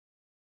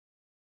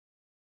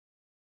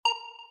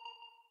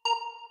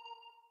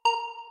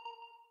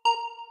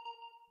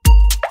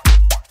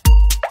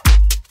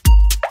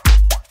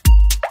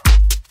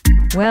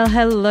Well,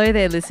 hello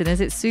there,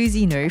 listeners. It's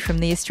Susie New from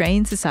the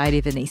Australian Society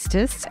of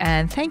Anaesthetists,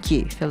 and thank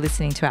you for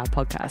listening to our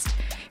podcast.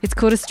 It's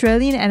called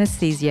Australian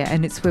Anaesthesia,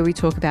 and it's where we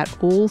talk about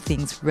all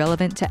things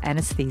relevant to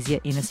anaesthesia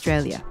in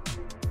Australia.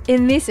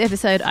 In this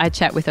episode, I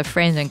chat with a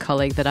friend and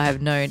colleague that I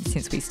have known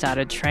since we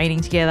started training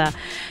together,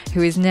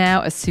 who is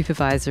now a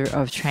supervisor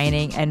of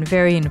training and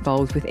very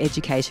involved with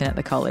education at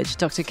the college,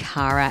 Dr.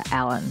 Cara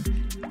Allen.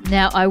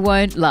 Now, I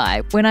won't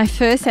lie. When I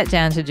first sat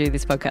down to do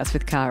this podcast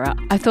with Cara,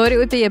 I thought it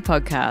would be a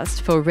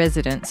podcast for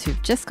residents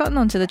who've just gotten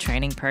onto the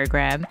training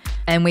program,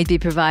 and we'd be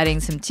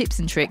providing some tips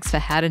and tricks for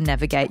how to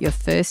navigate your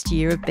first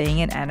year of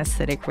being an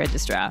anaesthetic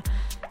registrar.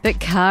 But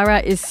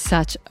Cara is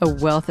such a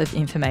wealth of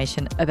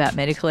information about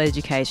medical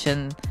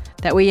education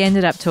that we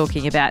ended up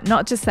talking about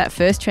not just that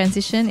first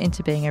transition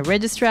into being a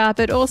registrar,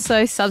 but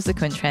also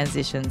subsequent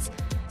transitions,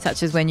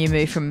 such as when you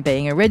move from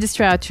being a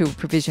registrar to a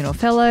provisional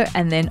fellow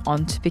and then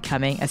on to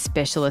becoming a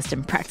specialist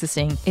and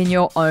practicing in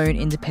your own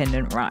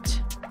independent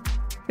right.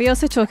 We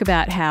also talk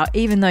about how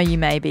even though you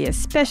may be a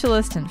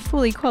specialist and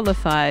fully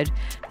qualified,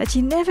 that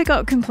you never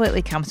got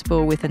completely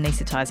comfortable with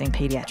anaesthetising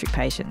paediatric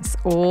patients,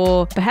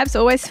 or perhaps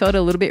always felt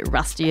a little bit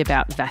rusty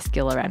about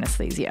vascular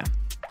anaesthesia.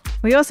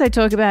 We also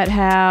talk about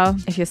how,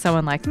 if you're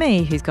someone like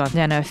me who's gone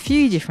down a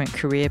few different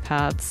career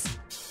paths,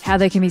 how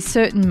there can be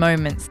certain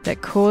moments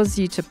that cause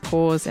you to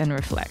pause and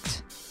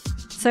reflect.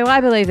 So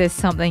I believe there's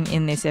something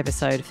in this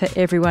episode for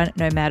everyone,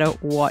 no matter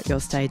what your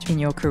stage in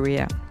your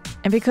career.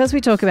 And because we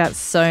talk about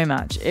so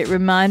much, it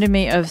reminded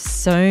me of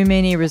so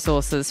many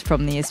resources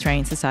from the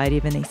Australian Society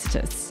of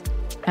Anaesthetists.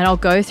 And I'll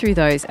go through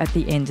those at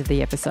the end of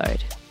the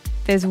episode.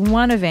 There's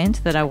one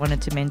event that I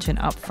wanted to mention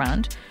up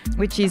front,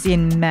 which is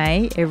in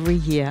May every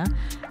year,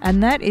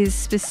 and that is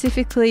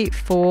specifically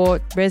for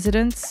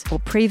residents or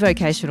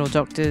pre-vocational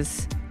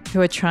doctors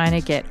who are trying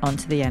to get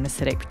onto the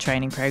anaesthetic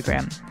training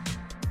program.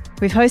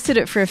 We've hosted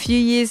it for a few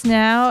years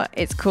now.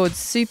 It's called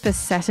Super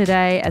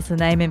Saturday. As the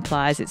name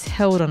implies, it's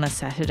held on a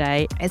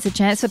Saturday. It's a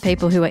chance for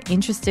people who are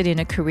interested in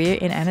a career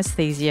in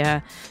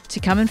anaesthesia to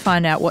come and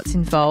find out what's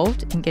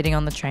involved in getting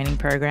on the training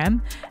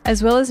program,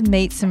 as well as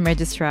meet some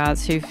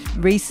registrars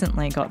who've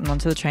recently gotten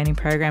onto the training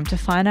program to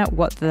find out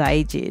what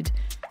they did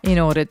in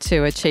order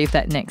to achieve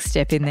that next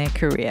step in their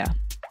career.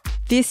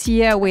 This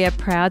year, we are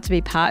proud to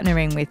be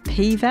partnering with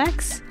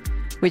PVACS,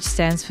 which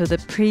stands for the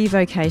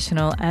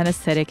Pre-Vocational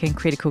Anaesthetic and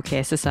Critical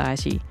Care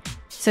Society.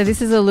 So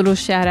this is a little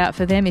shout out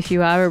for them. If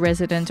you are a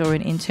resident or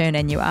an intern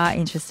and you are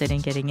interested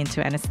in getting into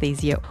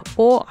anaesthesia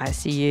or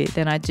ICU,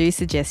 then I do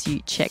suggest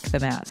you check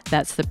them out.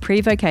 That's the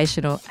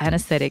Pre-Vocational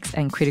Anaesthetics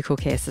and Critical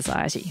Care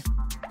Society.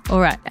 All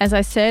right, as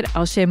I said,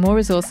 I'll share more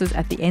resources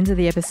at the end of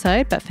the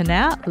episode, but for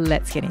now,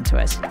 let's get into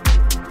it.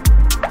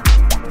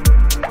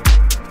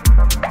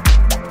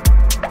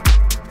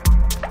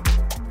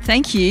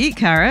 Thank you,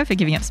 Cara, for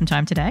giving up some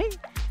time today.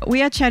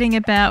 We are chatting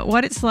about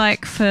what it's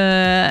like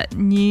for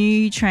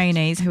new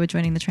trainees who are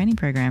joining the training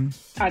program.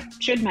 I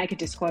should make a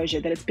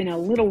disclosure that it's been a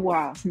little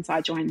while since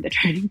I joined the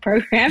training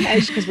program,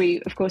 because we,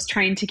 of course,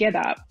 trained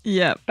together.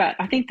 Yeah. But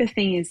I think the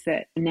thing is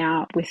that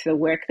now with the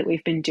work that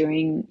we've been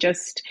doing,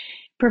 just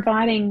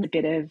providing a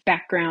bit of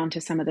background to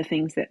some of the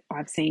things that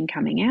I've seen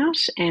coming out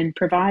and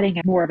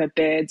providing more of a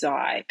bird's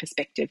eye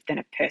perspective than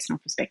a personal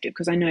perspective,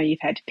 because I know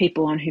you've had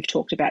people on who've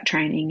talked about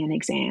training and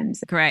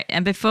exams. Great.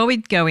 And before we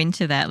go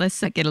into that,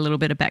 let's get a little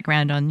bit of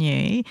background on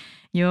you.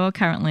 You're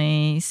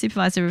currently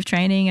supervisor of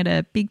training at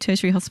a big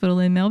tertiary hospital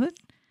in Melbourne.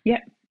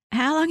 Yep.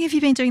 How long have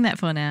you been doing that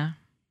for now?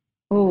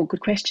 Oh,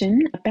 good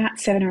question. About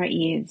 7 or 8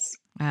 years.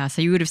 Wow.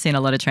 So you would have seen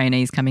a lot of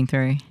trainees coming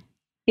through.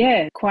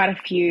 Yeah, quite a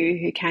few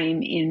who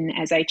came in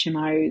as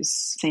HMOs,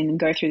 seen them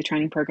go through the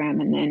training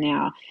program, and they're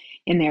now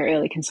in their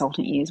early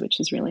consultant years, which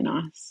is really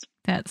nice.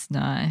 That's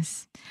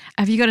nice.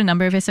 Have you got a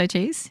number of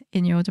SOTs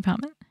in your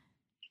department?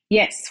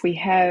 Yes, we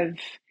have.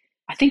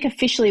 I think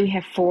officially we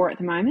have 4 at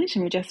the moment,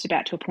 and we're just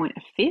about to appoint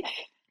a 5th.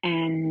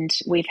 And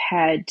we've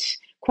had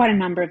quite a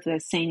number of the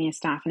senior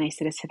staff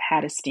anaesthetists have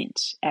had a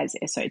stint as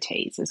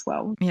SOTs as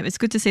well. Yeah, it's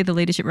good to see the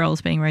leadership roles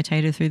being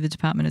rotated through the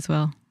department as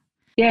well.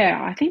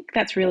 Yeah, I think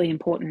that's really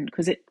important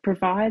because it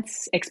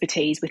provides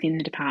expertise within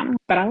the department.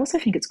 But I also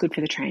think it's good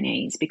for the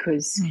trainees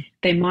because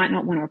they might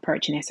not want to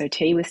approach an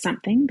SOT with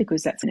something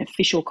because that's an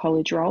official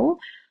college role,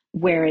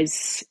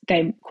 whereas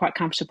they're quite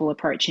comfortable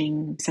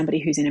approaching somebody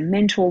who's in a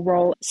mentor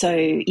role. So,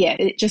 yeah,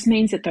 it just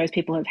means that those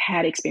people have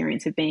had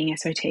experience of being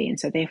SOT and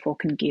so therefore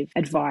can give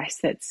advice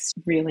that's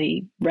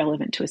really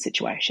relevant to a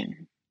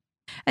situation.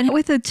 And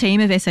with a team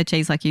of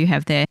SOTs like you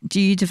have there,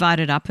 do you divide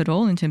it up at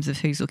all in terms of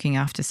who's looking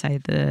after, say,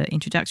 the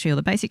introductory or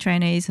the basic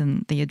trainees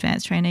and the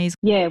advanced trainees?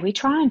 Yeah, we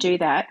try and do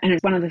that. And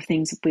it's one of the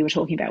things we were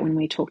talking about when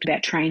we talked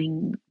about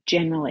training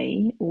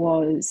generally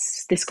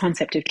was this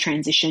concept of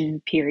transition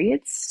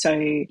periods.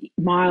 So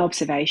my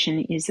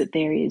observation is that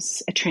there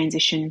is a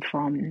transition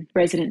from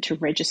resident to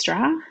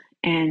registrar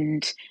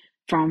and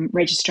from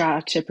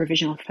registrar to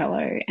provisional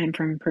fellow and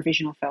from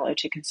provisional fellow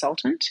to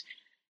consultant.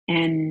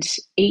 And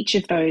each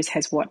of those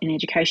has what in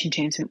education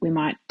terms we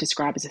might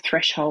describe as a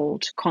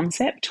threshold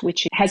concept,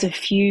 which has a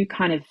few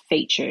kind of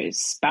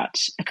features,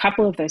 but a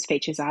couple of those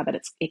features are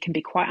that it can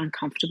be quite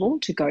uncomfortable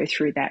to go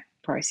through that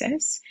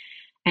process.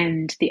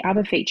 And the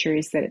other feature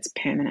is that it's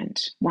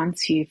permanent.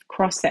 Once you've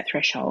crossed that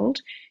threshold,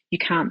 you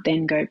can't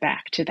then go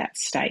back to that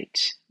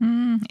state.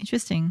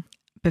 Interesting.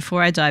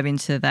 Before I dive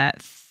into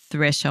that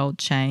threshold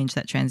change,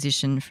 that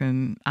transition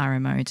from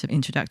RMO to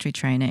introductory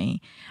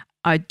trainee,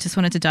 I just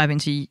wanted to dive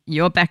into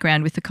your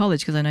background with the college,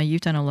 because I know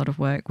you've done a lot of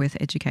work with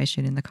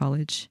education in the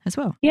college as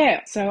well.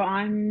 Yeah, so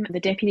I'm the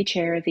Deputy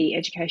Chair of the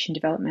Education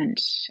Development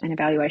and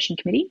Evaluation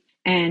Committee,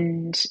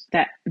 and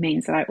that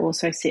means that I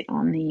also sit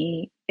on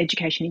the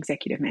Education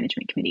Executive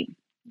Management Committee,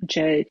 which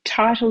are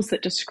titles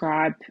that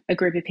describe a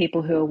group of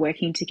people who are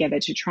working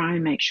together to try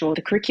and make sure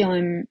the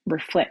curriculum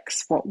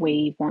reflects what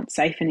we want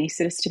safe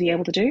anaesthetists to be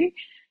able to do,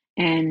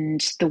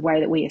 and the way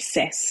that we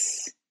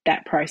assess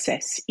that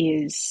process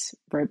is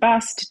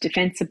robust,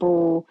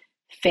 defensible,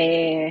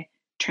 fair,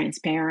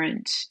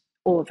 transparent,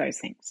 all of those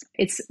things.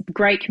 It's a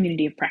great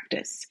community of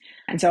practice.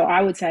 And so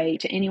I would say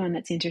to anyone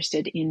that's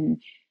interested in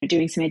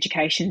doing some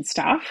education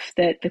stuff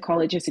that the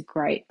college is a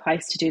great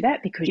place to do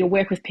that, because you'll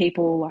work with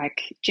people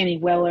like Jenny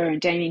Weller and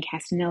Damien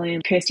Castanelli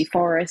and Kirsty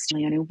Forrest,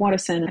 Leonie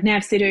Watterson,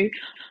 Nav Sidhu.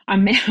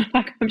 I'm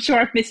sure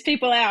I've missed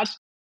people out.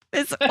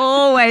 There's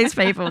always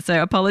people,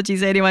 so apologies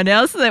to anyone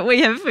else that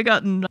we have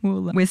forgotten.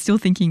 We're still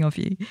thinking of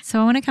you.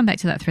 So I want to come back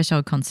to that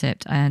threshold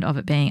concept and of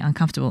it being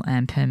uncomfortable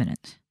and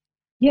permanent.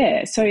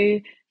 Yeah, so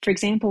for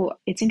example,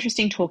 it's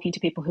interesting talking to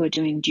people who are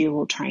doing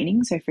dual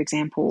training. So for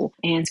example,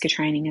 ANZCA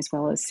training as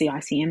well as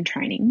CICM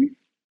training.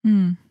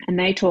 And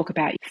they talk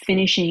about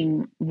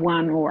finishing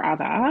one or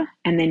other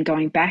and then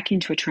going back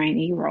into a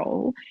trainee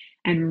role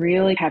and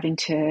really having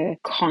to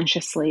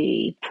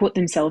consciously put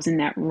themselves in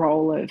that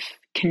role of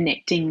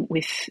connecting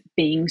with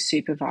being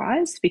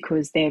supervised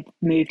because they've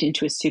moved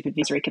into a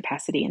supervisory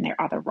capacity in their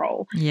other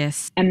role.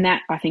 Yes. And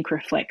that, I think,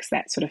 reflects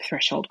that sort of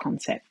threshold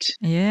concept.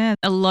 Yeah.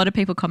 A lot of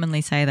people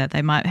commonly say that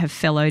they might have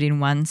fellowed in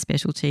one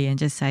specialty and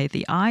just say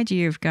the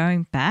idea of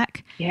going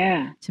back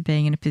to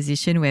being in a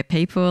position where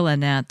people are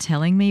now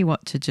telling me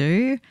what to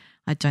do,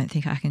 I don't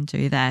think I can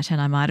do that.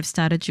 And I might have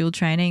started dual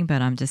training,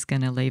 but I'm just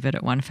going to leave it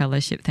at one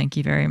fellowship. Thank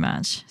you very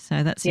much.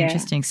 So that's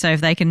interesting. So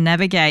if they can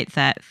navigate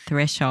that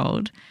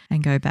threshold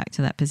and go back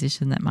to that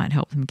position, that might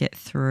help them get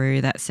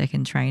through that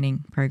second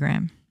training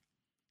program.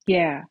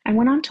 Yeah. And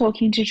when I'm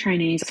talking to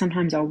trainees,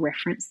 sometimes I'll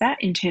reference that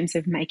in terms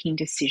of making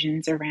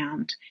decisions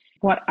around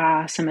what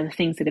are some of the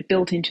things that are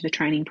built into the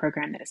training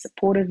program that are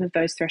supportive of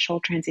those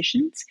threshold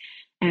transitions,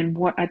 and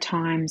what are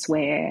times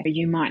where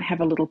you might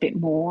have a little bit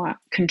more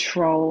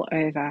control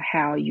over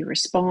how you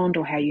respond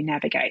or how you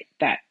navigate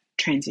that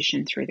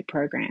transition through the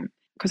program.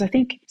 Because I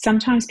think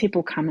sometimes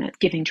people come at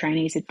giving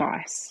trainees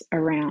advice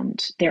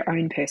around their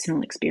own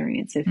personal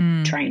experience of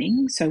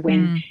training. So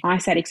when I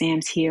sat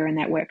exams here and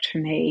that worked for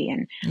me,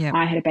 and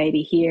I had a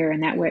baby here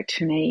and that worked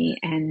for me,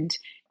 and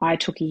I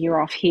took a year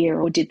off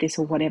here or did this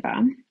or whatever.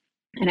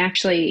 And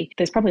actually,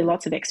 there's probably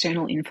lots of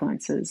external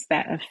influences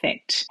that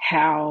affect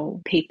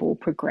how people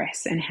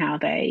progress and how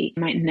they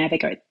might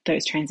navigate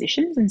those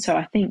transitions. And so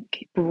I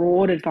think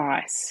broad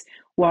advice,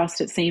 whilst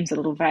it seems a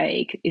little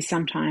vague, is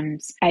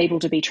sometimes able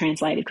to be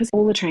translated because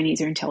all the trainees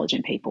are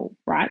intelligent people,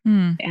 right?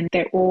 And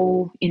they're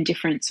all in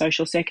different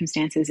social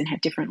circumstances and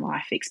have different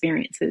life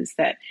experiences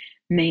that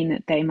mean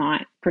that they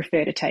might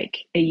prefer to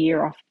take a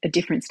year off a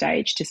different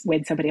stage just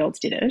when somebody else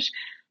did it.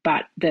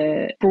 But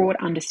the broad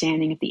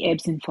understanding of the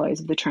ebbs and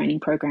flows of the training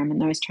program and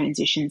those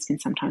transitions can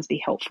sometimes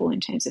be helpful in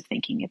terms of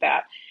thinking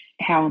about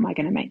how am I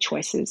going to make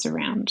choices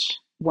around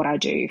what I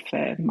do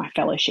for my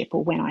fellowship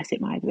or when I sit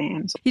my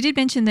exams. You did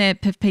mention there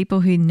people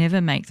who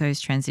never make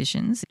those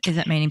transitions. Is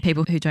that meaning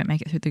people who don't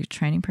make it through the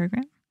training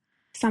program?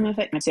 Some of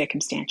it is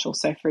circumstantial.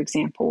 So, for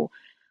example,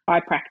 I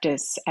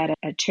practice at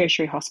a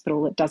tertiary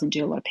hospital that doesn't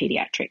do a lot of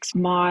paediatrics.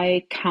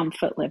 My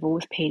comfort level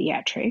with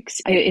paediatrics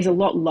is a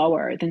lot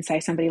lower than, say,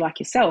 somebody like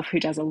yourself who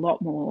does a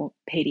lot more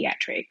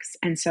paediatrics.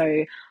 And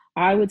so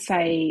I would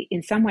say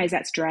in some ways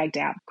that's dragged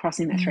out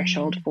crossing the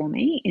threshold for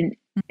me.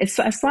 It's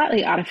a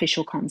slightly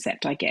artificial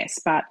concept, I guess,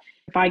 but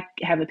if I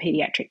have a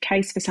paediatric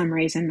case for some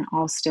reason,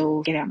 I'll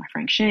still get out my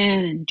Frank Shan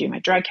and do my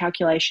drug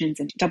calculations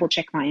and double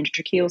check my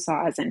endotracheal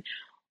size and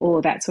all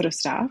of that sort of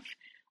stuff.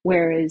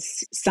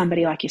 Whereas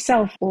somebody like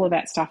yourself, all of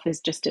that stuff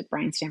is just at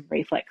brainstem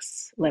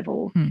reflex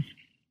level.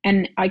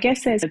 And I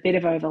guess there's a bit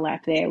of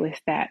overlap there with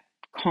that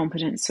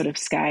competence sort of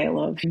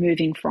scale of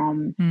moving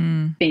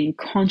from being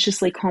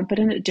consciously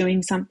competent at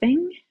doing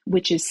something,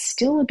 which is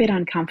still a bit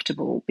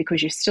uncomfortable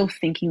because you're still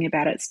thinking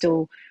about it,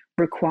 still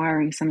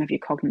requiring some of your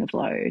cognitive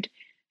load,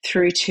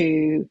 through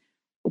to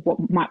what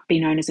might be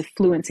known as a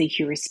fluency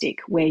heuristic,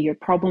 where you're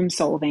problem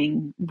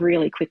solving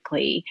really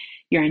quickly,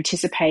 you're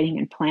anticipating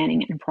and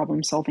planning and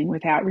problem solving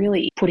without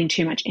really putting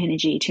too much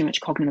energy, too much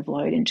cognitive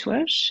load into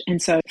it.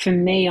 And so for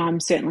me,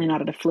 I'm certainly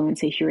not at a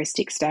fluency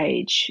heuristic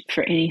stage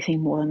for anything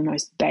more than the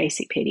most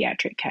basic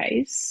pediatric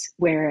case,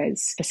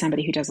 whereas for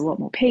somebody who does a lot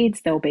more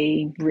peds, they'll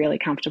be really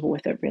comfortable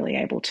with it, really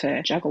able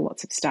to juggle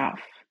lots of stuff.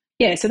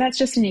 Yeah, so that's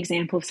just an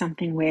example of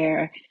something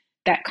where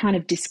that kind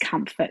of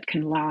discomfort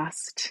can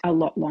last a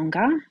lot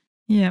longer.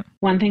 Yeah.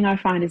 One thing I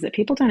find is that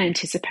people don't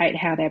anticipate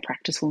how their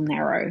practice will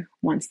narrow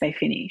once they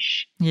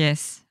finish.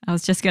 Yes. I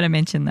was just going to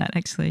mention that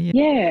actually.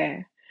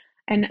 Yeah.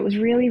 And it was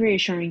really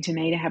reassuring to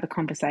me to have a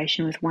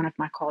conversation with one of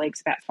my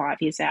colleagues about 5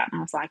 years out. And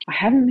I was like, I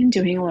haven't been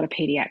doing a lot of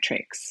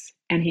pediatrics.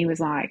 And he was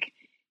like,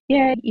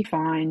 yeah, you're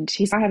fine.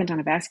 I haven't done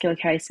a vascular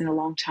case in a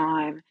long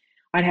time.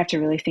 I'd have to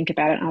really think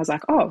about it. And I was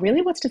like, oh,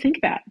 really? What's to think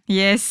about?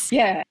 Yes.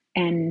 Yeah.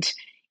 And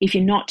if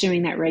you're not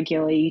doing that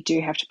regularly, you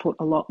do have to put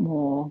a lot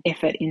more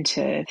effort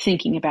into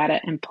thinking about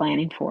it and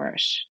planning for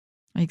it.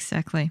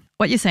 Exactly.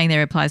 What you're saying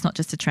there applies not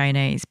just to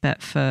trainees,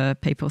 but for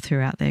people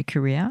throughout their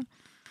career.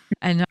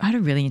 And I had a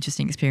really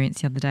interesting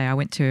experience the other day. I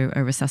went to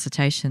a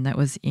resuscitation that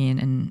was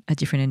in a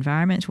different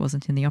environment. It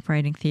wasn't in the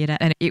operating theatre,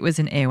 and it was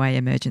an airway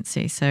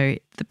emergency. So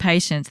the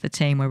patients, the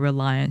team were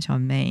reliant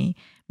on me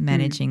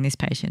managing this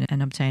patient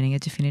and obtaining a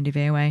definitive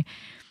airway.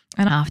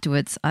 And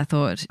afterwards, I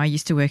thought, I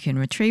used to work in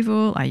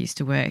retrieval. I used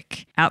to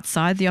work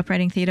outside the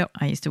operating theatre.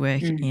 I used to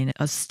work in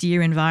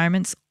austere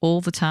environments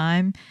all the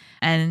time.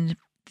 And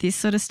this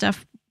sort of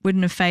stuff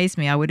wouldn't have fazed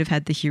me. I would have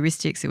had the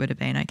heuristics. It would have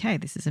been, okay,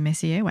 this is a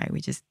messy airway.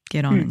 We just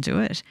get on and do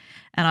it.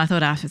 And I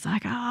thought afterwards,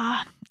 like,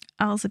 I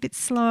was a bit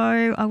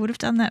slow. I would have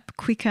done that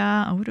quicker.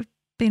 I would have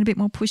been a bit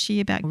more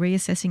pushy about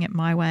reassessing it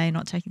my way,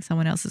 not taking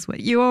someone else's way.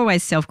 You're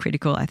always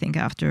self-critical, I think,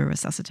 after a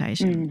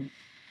resuscitation.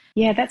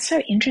 Yeah, that's so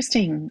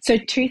interesting. So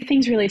two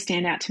things really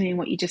stand out to me in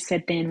what you just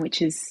said then,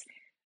 which is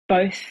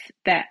both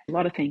that a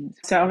lot of things.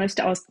 So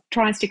I'll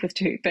try and stick with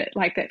two, but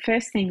like that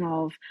first thing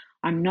of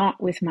I'm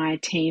not with my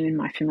team in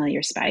my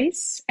familiar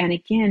space. And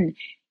again,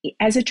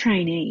 as a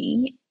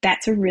trainee,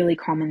 that's a really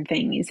common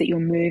thing, is that you're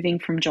moving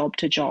from job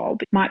to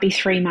job. It might be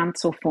 3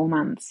 months or 4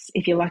 months.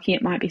 If you're lucky,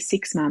 it might be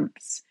 6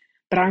 months.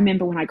 But I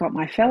remember when I got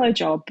my fellow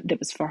job that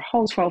was for a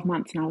whole 12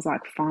 months, and I was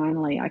like,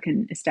 finally, I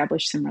can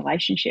establish some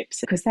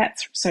relationships, because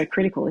that's so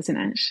critical, isn't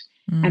it?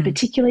 And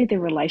particularly the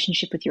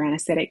relationship with your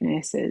anaesthetic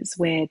nurses,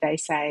 where they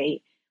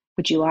say,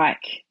 would you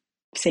like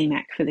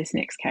CMAC for this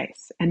next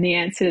case? And the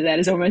answer to that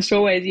is almost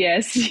always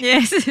yes.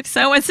 Yes, if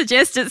someone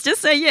suggests it, just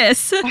say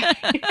yes.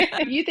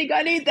 If you think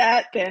I need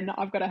that, then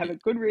I've got to have a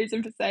good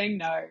reason for saying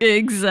no.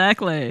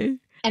 Exactly.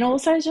 And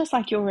also just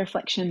like your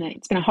reflection that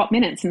it's been a hot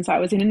minute since I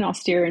was in an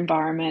austere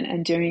environment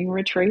and doing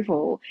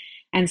retrieval.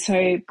 And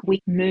so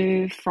we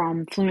move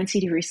from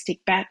fluency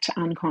heuristic back to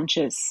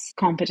unconscious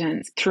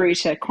competence through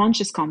to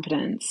conscious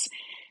competence.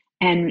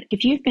 And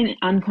if you've been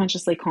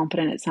unconsciously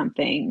competent at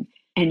something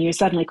and you're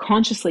suddenly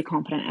consciously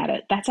competent at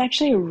it, that's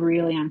actually a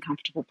really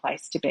uncomfortable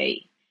place to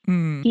be.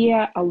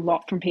 Hear a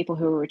lot from people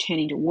who are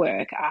returning to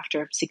work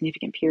after a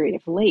significant period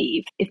of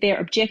leave. If they're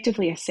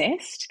objectively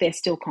assessed, they're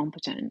still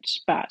competent,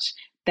 but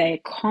their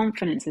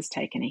confidence has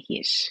taken a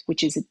hit,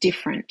 which is a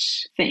different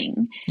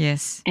thing.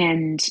 Yes.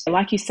 And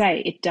like you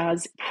say, it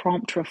does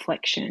prompt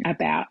reflection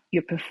about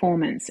your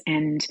performance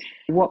and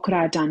what could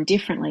I have done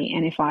differently?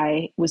 And if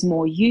I was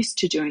more used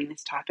to doing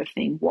this type of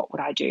thing, what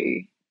would I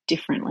do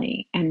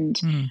differently? And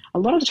a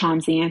lot of the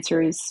times the answer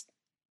is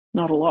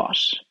not a lot.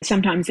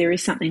 Sometimes there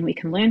is something we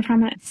can learn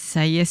from it.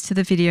 Say yes to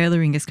the video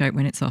laryngoscope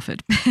when it's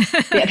offered.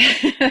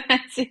 Yeah,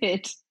 that's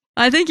it.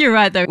 I think you're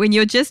right, though. When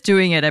you're just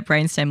doing it at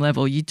brainstem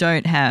level, you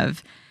don't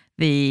have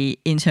the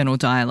internal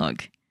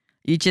dialogue.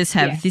 You just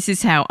have, this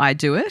is how I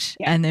do it.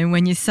 Yeah. And then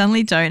when you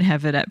suddenly don't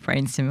have it at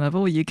brainstem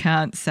level, you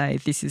can't say,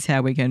 this is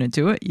how we're going to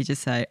do it. You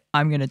just say,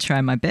 I'm going to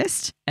try my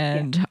best.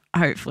 And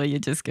hopefully you're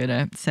just going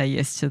to say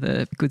yes to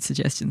the good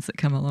suggestions that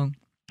come along.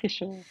 For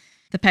sure.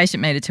 The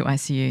patient made it to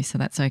ICU, so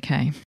that's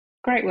okay.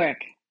 Great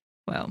work.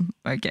 Well,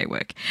 okay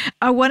work.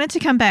 I wanted to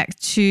come back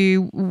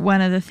to one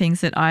of the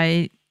things that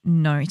I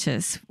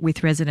notice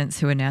with residents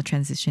who are now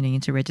transitioning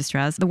into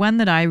registrars. The one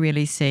that I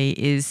really see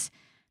is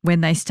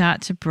when they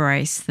start to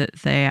brace that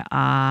they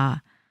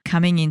are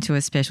coming into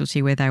a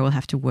specialty where they will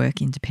have to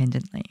work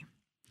independently.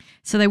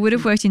 So they would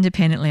have worked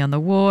independently on the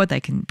ward. They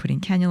can put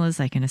in cannulas.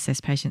 They can assess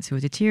patients who are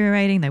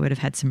deteriorating. They would have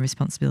had some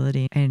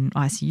responsibility in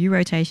ICU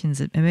rotations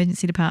at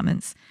emergency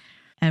departments.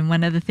 And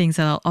one of the things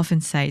that I'll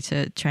often say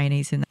to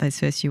trainees in those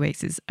first few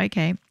weeks is,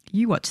 okay,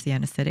 you watch the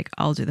anaesthetic,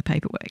 I'll do the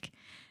paperwork.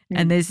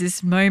 And there's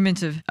this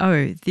moment of,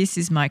 oh, this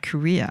is my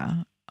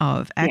career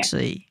of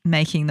actually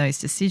making those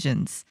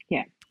decisions.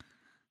 Yeah.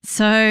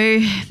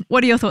 So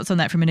what are your thoughts on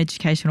that from an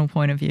educational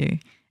point of view?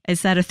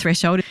 Is that a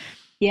threshold?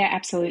 Yeah,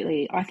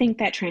 absolutely. I think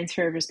that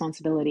transfer of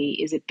responsibility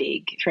is a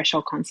big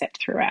threshold concept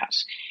throughout.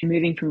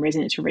 Moving from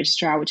resident to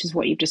registrar, which is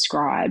what you've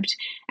described,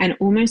 and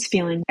almost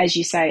feeling, as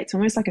you say, it's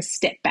almost like a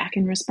step back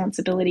in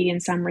responsibility in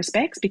some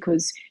respects,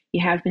 because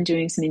you have been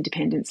doing some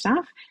independent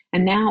stuff.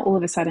 And now all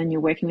of a sudden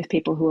you're working with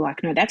people who are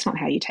like, no, that's not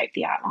how you tape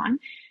the outline.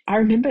 I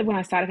remember when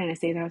I started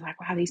anaesthesia, I was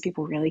like, wow, these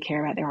people really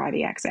care about their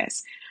IV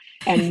access.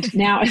 And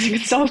now as a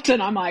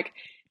consultant, I'm like,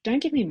 don't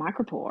give me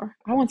micropore.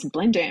 I want some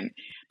Blendem.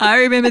 I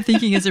remember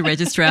thinking as a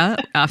registrar,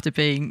 after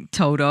being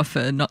told off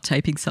for not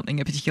taping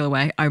something a particular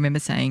way, I remember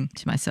saying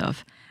to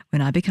myself,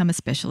 when I become a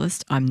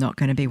specialist, I'm not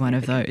going to be one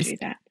of those.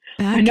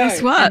 I know.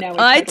 Guess what?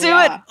 I do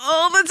it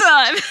all the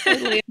time.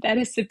 Totally. That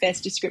is the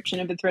best description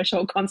of the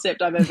threshold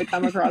concept I've ever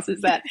come across,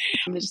 is that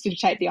I'm just going to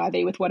tape the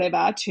IV with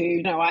whatever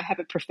to, no, I have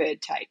a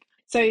preferred tape.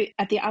 So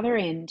at the other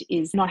end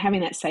is not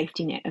having that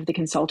safety net of the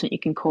consultant you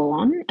can call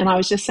on. And I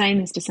was just saying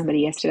this to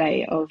somebody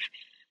yesterday of,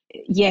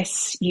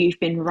 yes, you've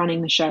been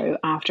running the show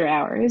after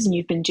hours and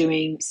you've been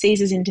doing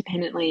Caesars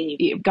independently,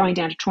 you're going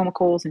down to trauma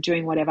calls and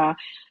doing whatever,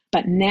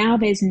 but now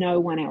there's no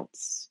one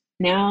else.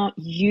 Now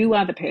you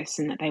are the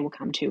person that they will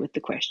come to with the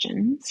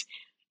questions,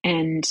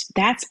 and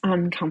that's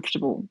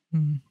uncomfortable.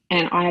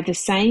 And I have the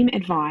same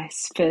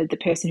advice for the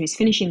person who's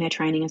finishing their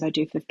training as I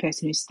do for the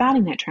person who's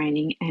starting that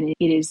training, and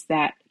it is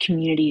that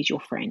community is your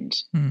friend.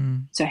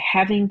 So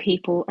having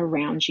people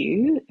around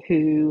you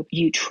who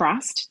you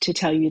trust to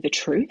tell you the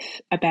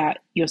truth about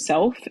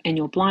yourself and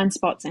your blind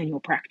spots and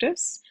your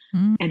practice,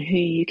 and who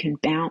you can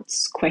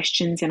bounce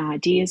questions and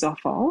ideas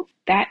off of,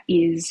 that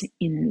is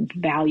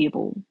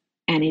invaluable.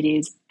 And it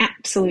is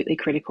absolutely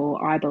critical,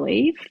 I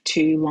believe,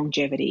 to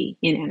longevity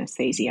in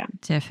anaesthesia.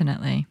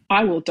 Definitely.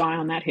 I will die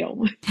on that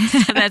hill.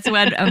 That's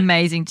one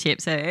amazing tip.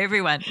 So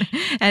everyone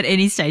at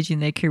any stage in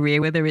their career,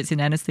 whether it's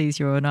in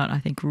anaesthesia or not, I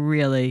think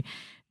really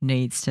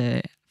needs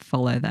to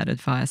follow that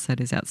advice.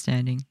 That is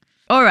outstanding.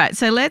 All right,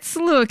 so let's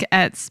look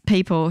at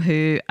people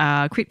who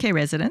are crit care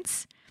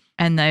residents.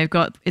 And they've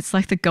got, it's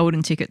like the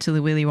golden ticket to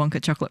the Willy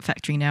Wonka chocolate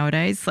factory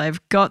nowadays. They've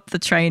got the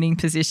training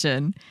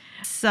position.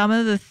 Some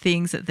of the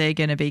things that they're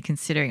going to be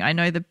considering, I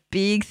know the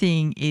big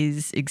thing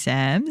is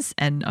exams,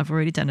 and I've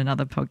already done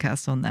another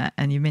podcast on that.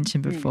 And you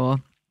mentioned before,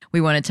 we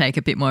want to take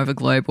a bit more of a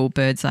global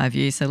bird's eye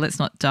view. So let's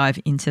not dive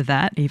into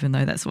that, even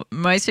though that's what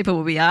most people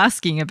will be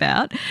asking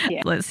about.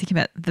 Yeah. Let's think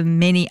about the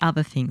many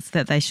other things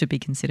that they should be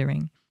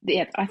considering.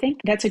 Yeah, I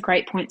think that's a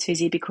great point,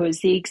 Susie,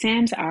 because the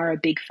exams are a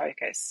big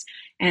focus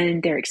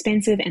and they're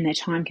expensive and they're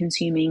time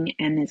consuming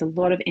and there's a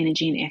lot of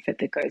energy and effort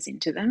that goes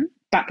into them.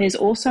 But there's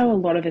also a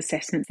lot of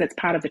assessments that's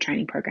part of the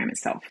training program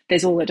itself.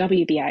 There's all the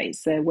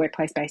WBAs, the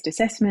workplace-based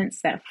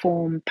assessments that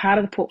form part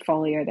of the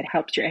portfolio that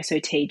helps your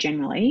SOT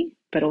generally,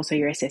 but also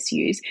your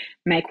SSUs,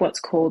 make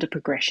what's called a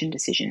progression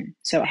decision.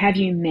 So have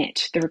you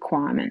met the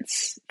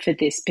requirements for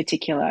this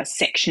particular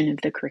section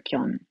of the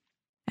curriculum?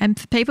 And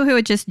for people who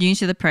are just new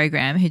to the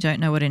program, who don't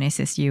know what an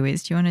SSU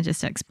is, do you want to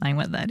just explain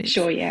what that is?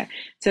 Sure, yeah.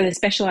 So the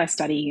specialised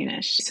study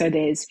unit. So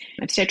there's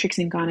obstetrics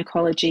and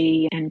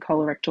gynecology and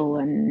colorectal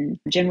and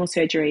general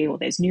surgery, or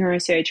there's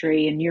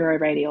neurosurgery and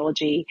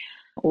neuroradiology,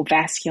 or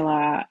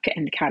vascular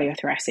and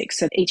cardiothoracic.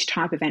 So each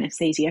type of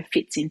anaesthesia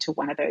fits into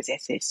one of those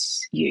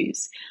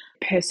SSUs.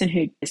 The person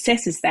who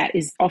assesses that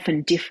is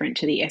often different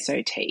to the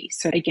SOT.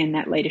 So again,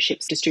 that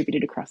leadership's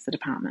distributed across the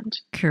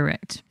department.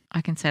 Correct. I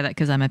can say that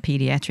because I'm a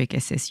paediatric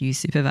SSU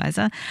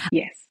supervisor.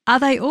 Yes. Are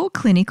they all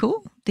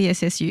clinical, the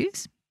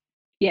SSUs?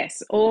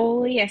 Yes,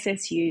 all the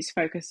SSUs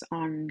focus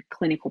on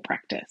clinical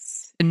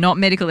practice. Not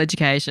medical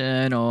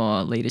education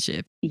or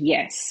leadership?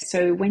 Yes.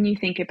 So when you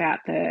think about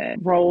the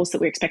roles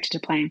that we're expected to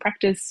play in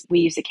practice, we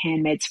use the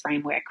CAN-MEDS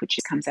framework, which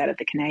comes out of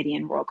the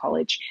Canadian Royal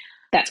College.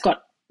 That's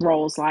got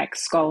roles like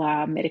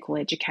scholar, medical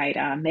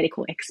educator,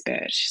 medical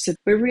expert. So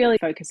we're really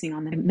focusing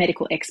on the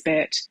medical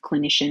expert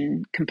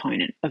clinician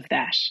component of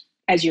that.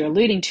 As you're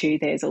alluding to,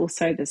 there's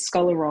also the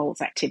scholar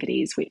roles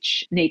activities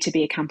which need to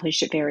be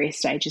accomplished at various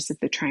stages of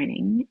the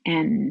training.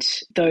 And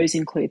those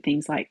include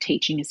things like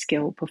teaching a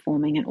skill,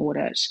 performing an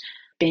audit,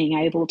 being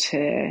able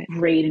to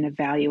read and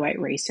evaluate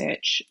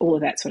research, all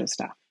of that sort of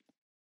stuff.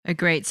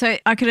 Agreed. So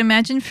I could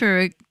imagine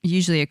for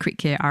usually a crit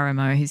care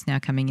RMO who's now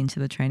coming into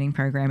the training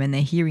program and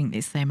they're hearing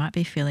this, they might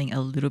be feeling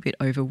a little bit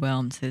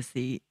overwhelmed. There's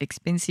the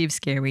expensive,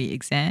 scary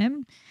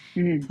exam.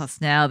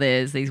 Plus now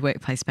there's these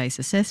workplace-based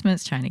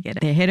assessments, trying to get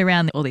their head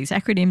around all these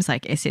acronyms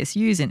like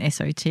SSUs and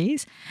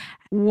SOTs.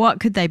 What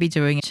could they be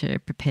doing to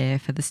prepare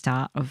for the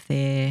start of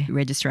their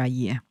registrar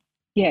year?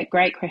 Yeah,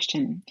 great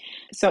question.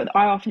 So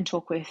I often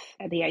talk with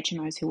the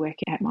HMOs who work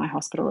at my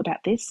hospital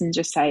about this and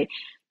just say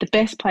the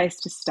best place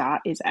to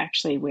start is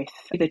actually with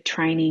the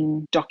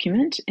training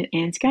document at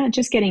ANZCA,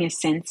 just getting a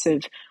sense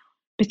of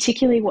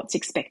particularly what's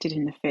expected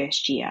in the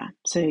first year.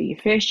 So your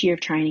first year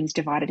of training is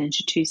divided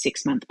into 2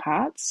 6-month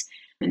parts.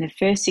 And the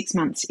first 6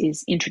 months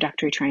is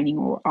introductory training,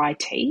 or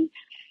IT.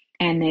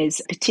 And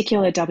there's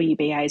particular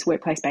WBAs,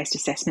 workplace-based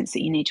assessments,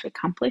 that you need to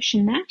accomplish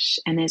in that.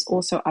 And there's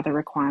also other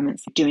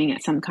requirements, doing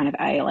some kind of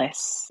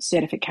ALS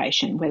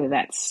certification, whether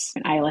that's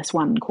an ALS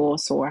 1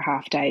 course or a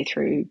half day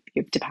through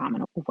your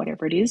department or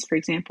whatever it is, for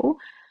example.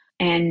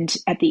 And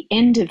at the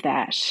end of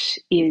that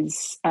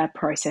is a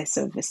process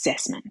of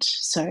assessment.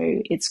 So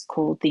it's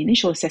called the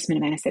Initial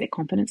Assessment of Anaesthetic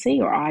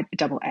Competency, or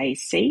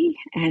IAAC.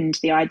 And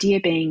the idea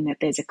being that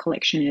there's a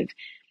collection of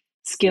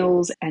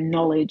skills and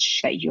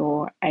knowledge that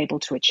you're able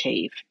to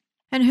achieve.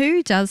 And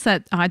who does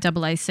that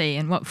IAAC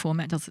and what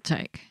format does it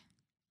take?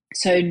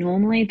 So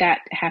normally that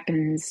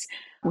happens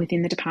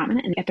within the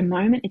department, and at the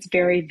moment it's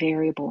very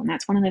variable, and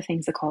that's one of the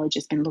things the college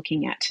has been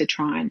looking at to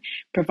try and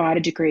provide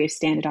a degree of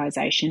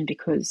standardisation,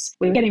 because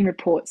we were getting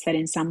reports that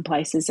in some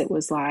places it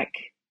was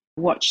like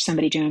watch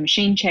somebody do a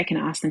machine check and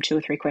ask them 2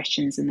 or 3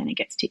 questions and then it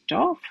gets ticked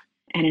off.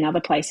 And in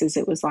other places,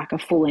 it was like a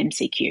full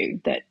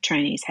MCQ that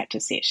trainees had to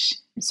sit.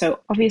 So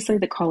obviously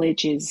the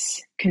college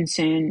is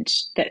concerned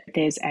that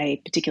there's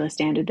a particular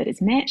standard that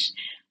is met,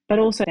 but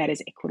also that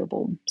is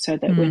equitable, so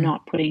that we're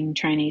not putting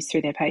trainees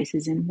through their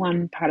paces in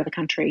one part of the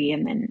country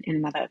and then in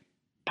another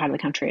part of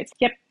the country it's,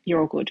 yep,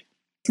 you're all good.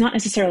 It's not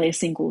necessarily a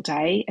single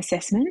day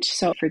assessment.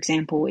 So, for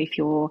example, if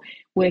you're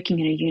working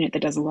in a unit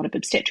that does a lot of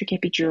obstetric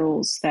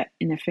epidurals, that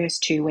in the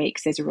first 2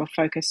 weeks there's a real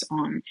focus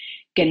on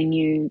getting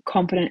you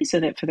competent so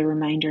that for the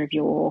remainder of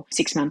your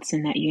 6 months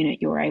in that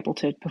unit, you're able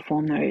to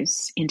perform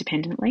those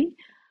independently.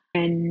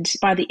 And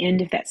by the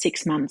end of that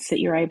 6 months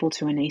that you're able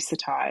to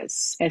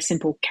anaesthetise a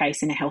simple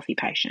case in a healthy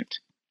patient.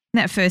 In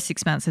that first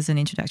 6 months as an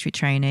introductory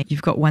trainee,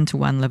 you've got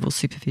one-to-one level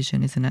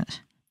supervision, isn't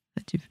it?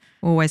 That you've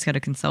always got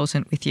a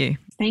consultant with you.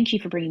 Thank you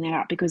for bringing that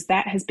up, because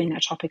that has been a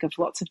topic of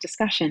lots of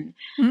discussion.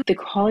 The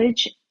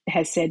college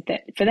has said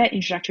that for that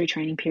introductory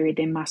training period,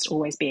 there must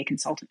always be a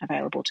consultant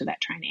available to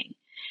that trainee.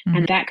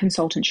 And that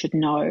consultant should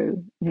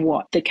know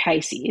what the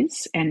case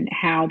is and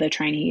how the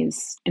trainee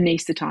is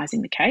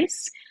anaesthetising the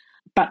case.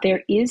 But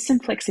there is some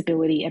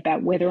flexibility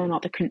about whether or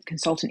not the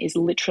consultant is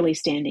literally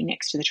standing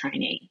next to the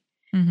trainee.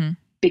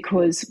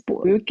 Because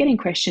we were getting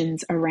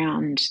questions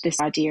around this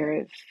idea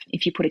of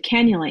if you put a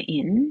cannula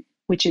in,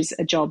 which is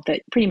a job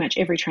that pretty much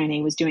every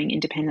trainee was doing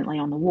independently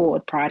on the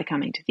ward prior to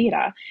coming to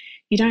theatre,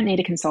 you don't need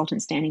a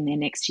consultant standing there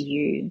next to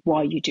you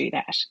while you do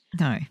that.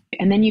 No.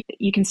 And then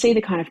you can see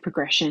the kind of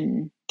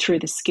progression through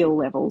the skill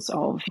levels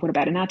of what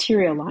about an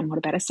arterial line, what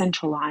about a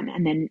central line,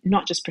 and then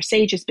not just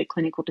procedures but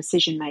clinical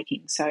decision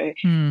making. So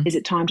is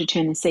it time to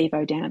turn the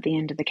SIVO down at the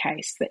end of the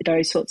case?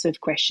 Those sorts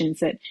of questions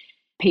that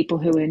people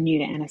who are new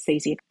to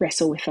anaesthesia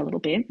wrestle with a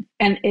little bit.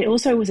 And it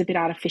also was a bit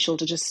artificial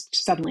to just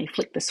suddenly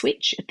flick the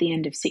switch at the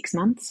end of 6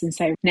 months and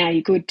say, now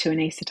you're good to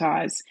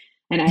anaesthetise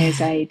an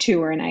ASA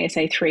 2 or an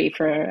ASA 3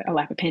 for a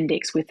lap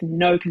appendix with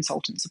no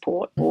consultant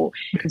support or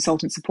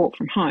consultant support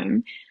from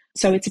home.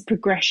 So it's a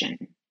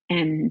progression.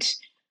 And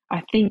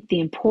I think the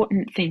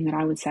important thing that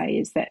I would say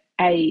is that,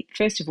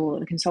 first of all,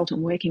 the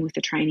consultant working with the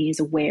trainee is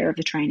aware of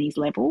the trainee's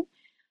level.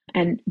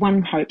 And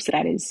one hopes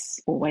that is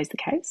always the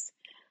case.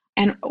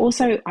 And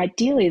also,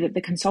 ideally, that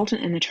the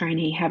consultant and the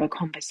trainee have a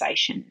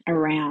conversation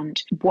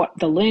around what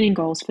the learning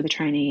goals for the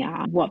trainee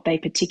are, what they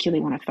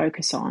particularly want to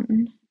focus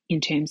on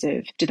in terms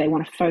of, do they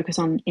want to focus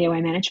on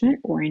airway management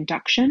or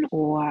induction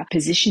or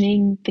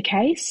positioning the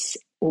case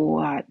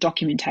or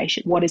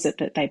documentation? What is it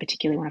that they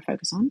particularly want to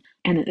focus on?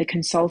 And that the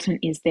consultant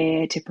is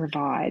there to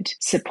provide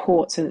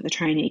support so that the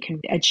trainee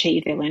can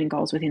achieve their learning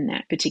goals within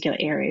that particular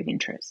area of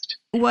interest.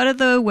 What are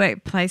the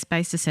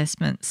workplace-based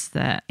assessments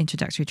that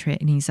introductory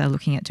trainees are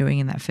looking at doing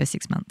in that first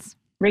 6 months?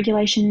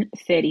 Regulation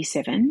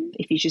 37,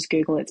 if you just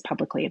Google, it's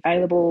publicly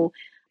available,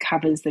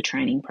 covers the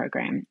training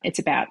program. It's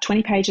about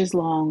 20 pages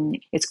long.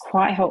 It's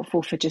quite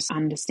helpful for just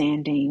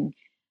understanding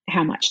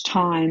how much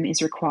time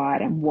is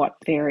required and what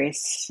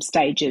various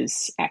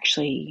stages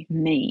actually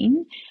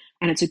mean.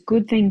 And it's a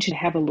good thing to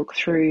have a look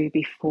through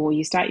before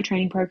you start your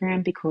training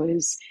program,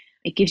 because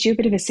it gives you a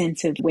bit of a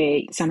sense of where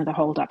some of the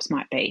holdups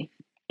might be.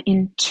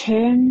 In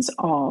terms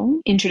of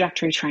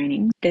introductory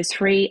training, there's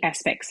 3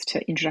 aspects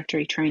to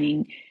introductory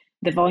training: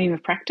 the volume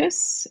of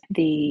practice,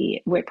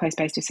 the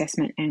workplace-based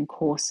assessment and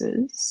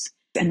courses.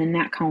 And then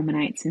that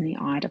culminates in the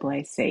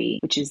IAAC,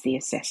 which is the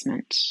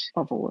assessment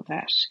of all of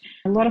that.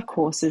 A lot of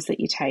courses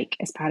that you take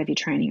as part of your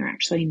training are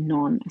actually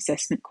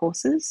non-assessment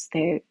courses.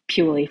 They're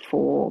purely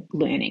for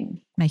learning.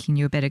 Making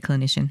you a better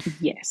clinician.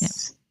 Yes. Yep.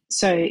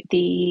 So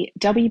the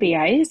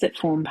WBAs that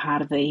form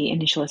part of the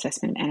initial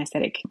assessment of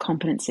anaesthetic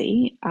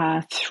competency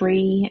are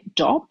 3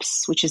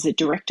 DOPS, which is a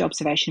direct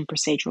observation of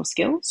procedural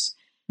skills,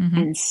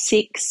 and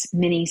 6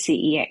 mini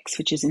CEX,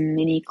 which is a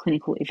mini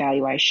clinical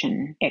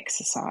evaluation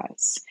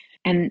exercise.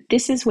 And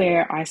this is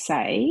where I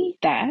say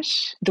that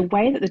the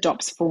way that the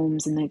DOPS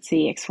forms and the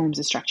CEX forms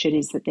are structured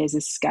is that there's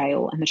a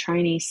scale and the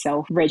trainee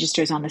self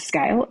registers on the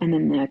scale, and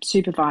then the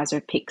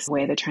supervisor picks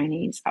where the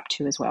trainee's up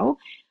to as well.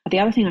 The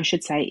other thing I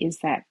should say is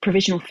that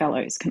provisional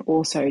fellows can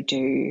also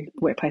do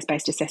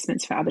workplace-based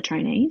assessments for other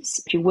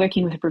trainees. If you're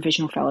working with a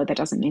provisional fellow, that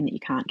doesn't mean that you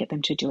can't get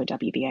them to do a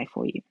WBA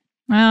for you.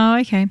 Oh,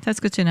 okay. That's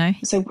good to know.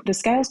 So the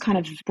scale's kind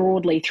of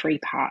broadly 3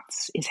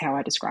 parts is how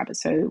I describe it.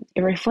 So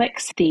it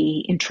reflects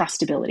the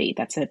entrustability.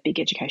 That's a big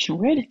educational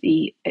word,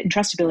 the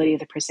entrustability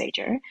of the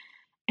procedure.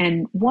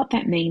 And what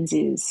that means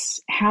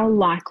is how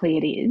likely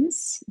it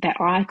is that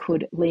I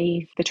could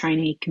leave the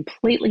trainee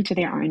completely to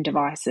their own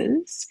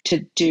devices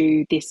to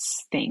do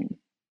this thing.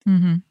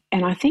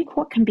 And I think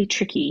what can be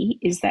tricky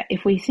is that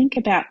if we think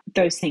about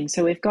those things,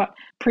 so we've got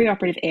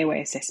preoperative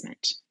airway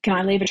assessment. Can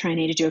I leave a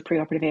trainee to do a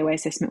preoperative airway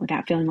assessment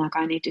without feeling like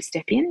I need to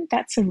step in?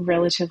 That's a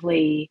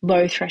relatively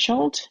low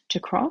threshold to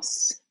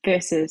cross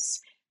versus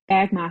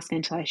bag mask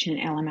ventilation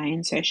and LMA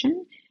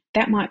insertion.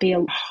 That might be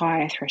a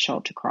higher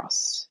threshold to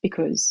cross,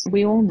 because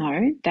we all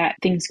know that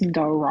things can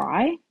go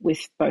awry with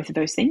both of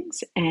those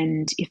things.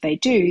 And if they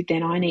do,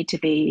 then I need to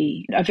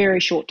be a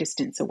very short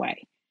distance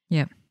away.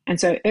 Yeah. And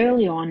so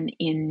early on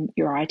in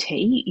your IT,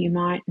 you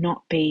might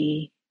not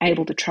be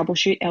able to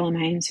troubleshoot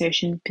LMA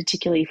insertion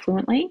particularly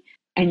fluently.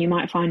 And you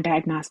might find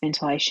bag mask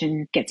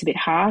ventilation gets a bit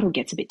hard or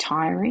gets a bit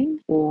tiring,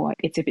 or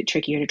it's a bit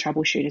trickier to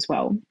troubleshoot as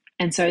well.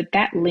 And so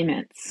that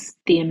limits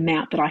the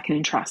amount that I can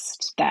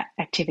entrust that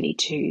activity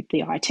to the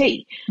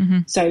IT. Mm-hmm.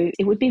 So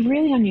it would be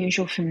really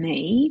unusual for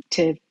me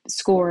to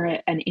score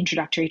an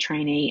introductory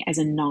trainee as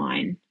a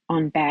 9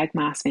 on bag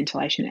mask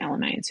ventilation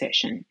LMA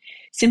insertion,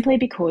 simply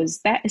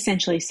because that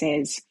essentially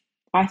says,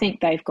 I think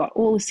they've got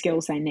all the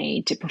skills they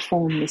need to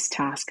perform this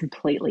task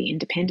completely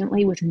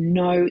independently with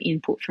no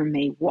input from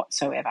me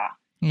whatsoever.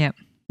 Yep.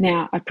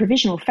 Now, a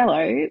provisional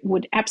fellow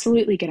would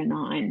absolutely get a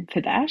 9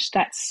 for that.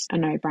 That's a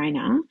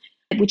no-brainer,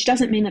 which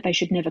doesn't mean that they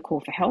should never call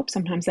for help.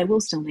 Sometimes they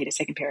will still need a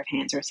second pair of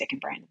hands or a second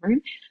brain in the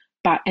room.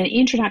 But an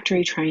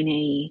introductory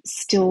trainee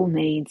still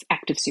needs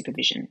active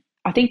supervision.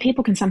 I think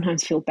people can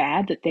sometimes feel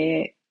bad that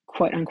they're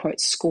quote unquote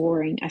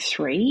scoring a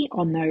 3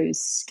 on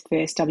those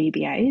first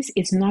WBAs.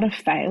 It's not a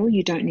fail.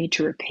 You don't need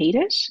to repeat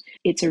it.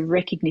 It's a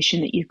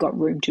recognition that you've got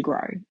room to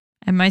grow.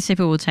 And most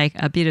people will take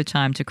a bit of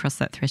time to cross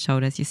that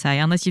threshold, as you say,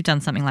 unless you've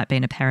done something like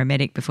being a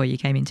paramedic before you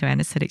came into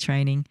anaesthetic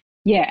training.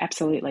 Yeah,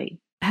 absolutely.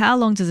 How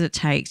long does it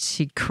take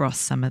to cross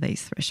some of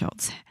these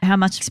thresholds? How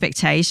much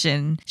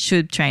expectation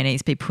should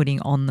trainees be putting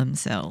on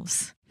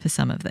themselves for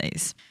some of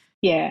these?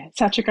 Yeah,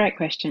 such a great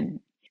question.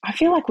 I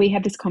feel like we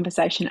had this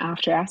conversation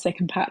after our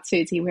second part,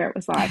 Susie, where it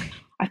was like,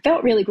 I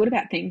felt really good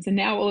about things. And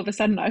now all of a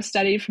sudden I've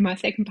studied for my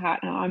second part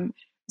and I'm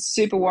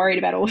super worried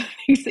about all the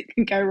things that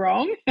can go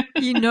wrong.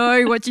 You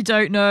know what you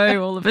don't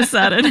know all of a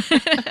sudden.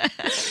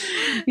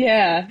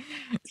 Yeah.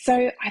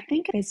 So I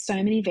think there's so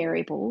many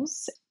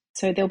variables.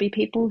 So there'll be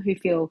people who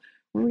feel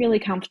really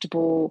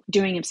comfortable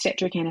doing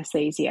obstetric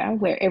anesthesia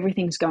where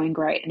everything's going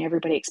great and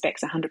everybody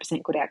expects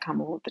 100% good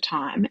outcome all of the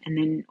time, and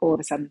then all of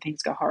a sudden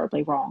things go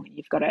horribly wrong and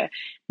you've got to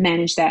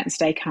manage that and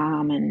stay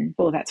calm and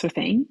all of that sort of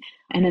thing.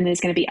 And then there's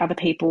going to be other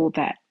people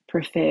that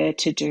prefer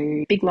to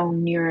do big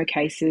long neuro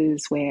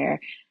cases where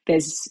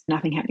there's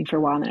nothing happening for a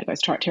while and then it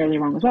goes terribly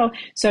wrong as well.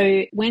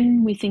 So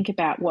when we think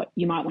about what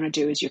you might want to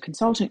do as your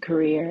consultant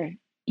career,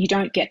 you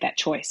don't get that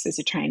choice as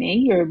a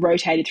trainee. You're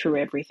rotated through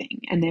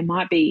everything. And there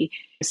might be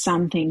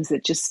some things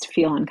that just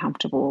feel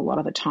uncomfortable a lot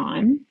of the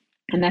time.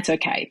 And that's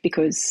okay,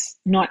 because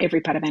not every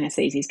part of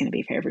anaesthesia is going to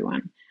be for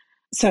everyone.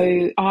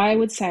 So I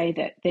would say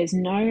that there's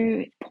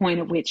no point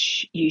at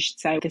which you should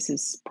say this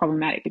is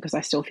problematic because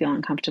I still feel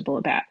uncomfortable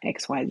about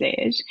X, Y,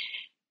 Z,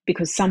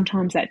 because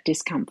sometimes that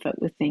discomfort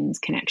with things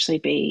can actually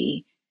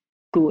be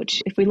good.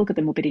 If we look at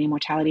the morbidity and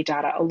mortality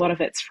data, a lot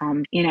of it's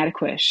from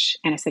inadequate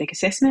anaesthetic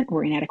assessment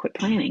or inadequate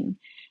planning.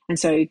 And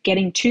so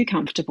getting too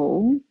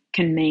comfortable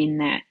can mean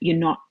that you're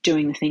not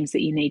doing the things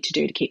that you need to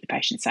do to keep the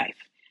patient safe.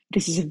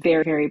 This is a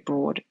very, very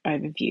broad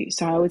overview.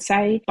 So I would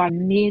say by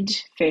mid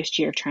first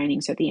year of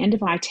training, so at the end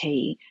of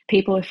IT,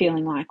 people are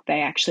feeling like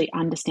they actually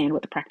understand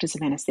what the practice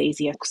of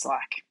anaesthesia looks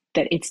like,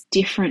 that it's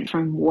different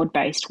from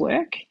ward-based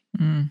work.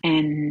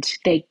 And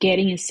they're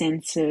getting a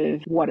sense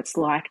of what it's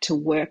like to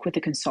work with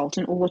a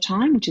consultant all the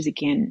time, which is,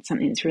 again,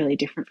 something that's really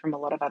different from a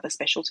lot of other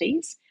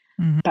specialties.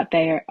 But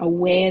they're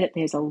aware that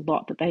there's a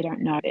lot that they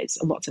don't know. There's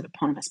lots of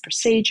eponymous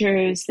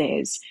procedures.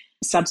 There's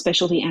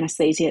subspecialty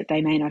anaesthesia that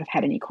they may not have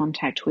had any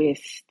contact with.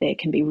 There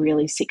can be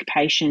really sick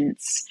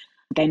patients.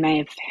 They may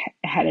have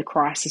had a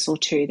crisis or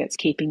two that's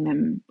keeping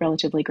them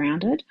relatively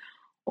grounded.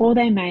 Or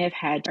they may have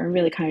had a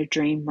really kind of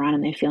dream run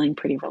and they're feeling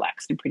pretty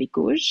relaxed and pretty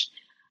good.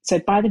 So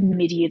by the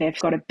mid-year, they've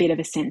got a bit of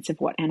a sense of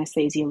what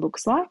anaesthesia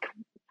looks like.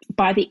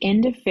 By the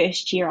end of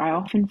first year, I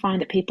often find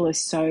that people are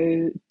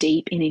so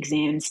deep in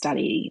exam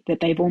study that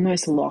they've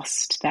almost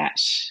lost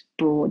that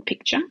broad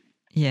picture.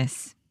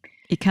 Yes.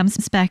 It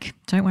comes back.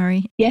 Don't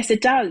worry. Yes,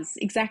 it does.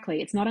 Exactly.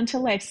 It's not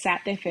until they've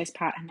sat their first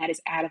part and that is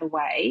out of the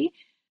way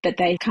that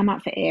they come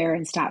up for air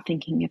and start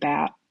thinking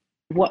about,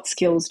 what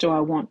skills do I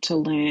want to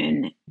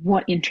learn?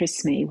 What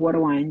interests me? What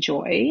do I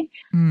enjoy?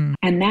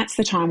 And that's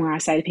the time where I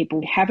say to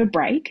people, have a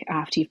break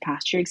after you've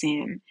passed your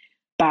exam,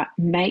 but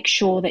make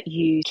sure that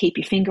you keep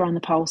your finger on the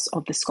pulse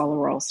of the scholar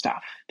roll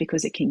stuff,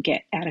 because it can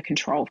get out of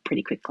control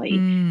pretty quickly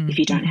if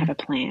you don't have a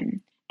plan.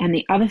 And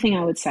the other thing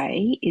I would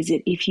say is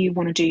that if you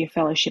want to do your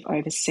fellowship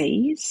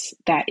overseas,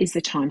 that is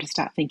the time to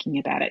start thinking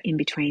about it in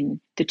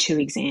between the 2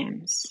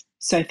 exams.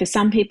 So for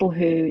some people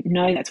who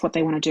know that's what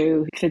they want to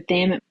do, for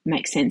them it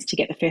makes sense to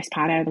get the first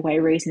part out of the way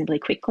reasonably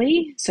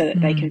quickly so that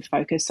they can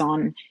focus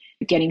on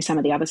getting some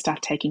of the other stuff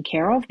taken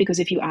care of. Because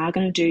if you are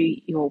going to do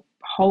your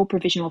whole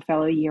provisional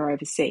fellow year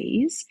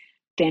overseas,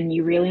 then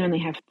you really only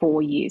have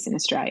 4 years in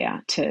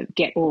Australia to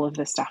get all of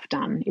the stuff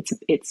done.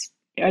 It's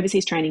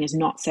overseas training is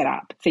not set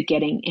up for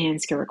getting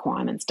ANSCA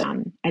requirements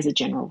done as a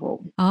general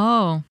rule.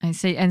 Oh, I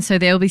see. And so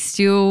there'll be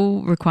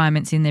still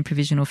requirements in their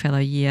provisional fellow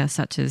year,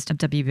 such as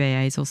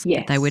WBAs or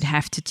that they would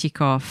have to tick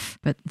off,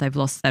 but they've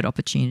lost that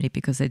opportunity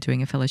because they're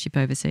doing a fellowship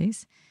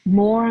overseas?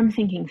 More, I'm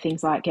thinking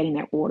things like getting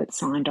their audit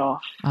signed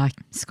off.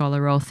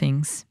 Scholar roll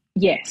things.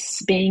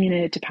 Yes, being in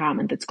a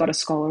department that's got a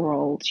scholar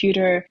roll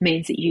tutor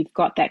means that you've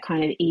got that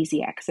kind of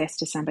easy access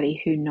to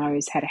somebody who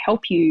knows how to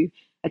help you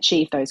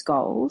achieve those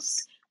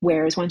goals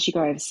Whereas once you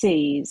go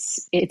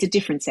overseas, it's a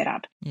different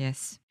setup.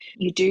 Yes.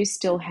 You do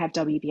still have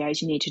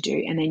WBAs you need to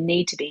do, and they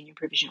need to be in your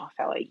provisional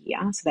fellow year.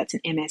 So that's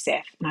an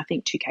MSF and I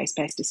think 2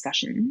 case-based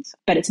discussions.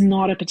 But it's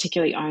not a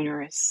particularly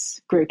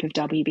onerous group of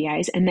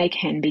WBAs, and they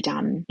can be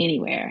done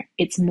anywhere.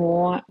 It's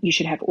more you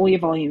should have all your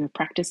volume of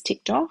practice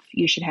ticked off.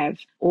 You should have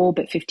all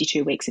but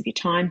 52 weeks of your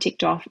time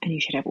ticked off, and you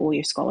should have all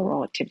your scholar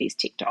roll activities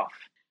ticked off.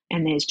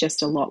 And there's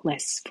just a lot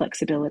less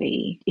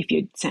flexibility if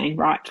you're saying,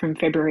 right, from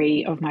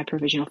February of my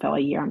provisional fellow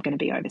year, I'm going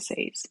to be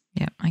overseas.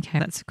 Yeah, okay,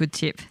 that's a good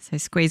tip. So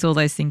squeeze all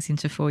those things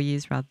into 4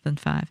 years rather than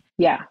 5.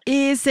 Yeah.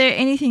 Is there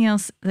anything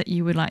else that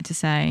you would like to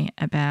say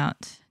about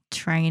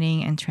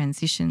training and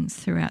transitions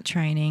throughout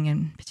training,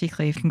 and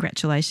particularly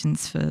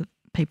congratulations for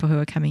people who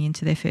are coming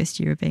into their first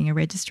year of being a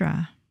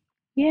registrar?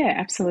 Yeah,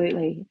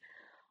 absolutely.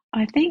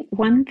 I think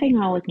one thing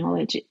I'll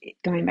acknowledge,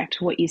 going back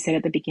to what you said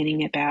at the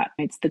beginning about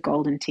it's the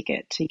golden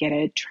ticket to get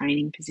a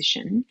training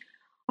position,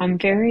 I'm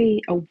very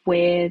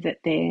aware that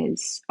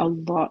there's a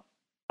lot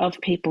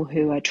of people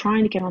who are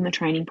trying to get on the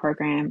training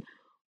program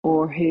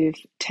or who've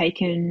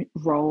taken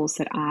roles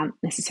that aren't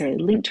necessarily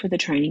linked with the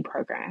training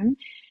program.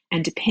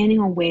 And depending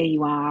on where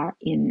you are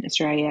in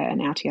Australia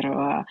and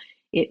Aotearoa,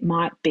 it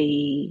might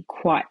be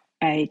quite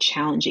a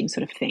challenging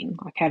sort of thing,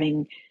 like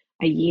having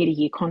a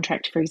year-to-year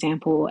contract, for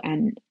example,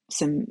 and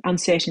some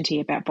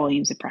uncertainty about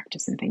volumes of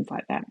practice and things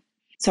like that.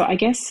 So I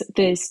guess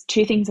there's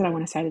 2 things that I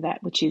want to say to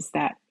that, which is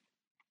that,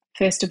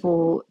 first of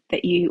all,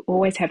 that you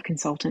always have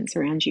consultants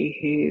around you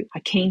who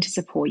are keen to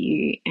support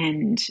you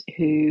and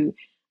who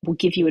will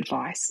give you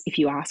advice if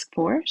you ask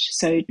for it.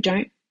 So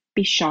don't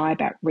be shy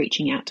about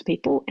reaching out to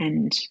people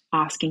and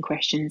asking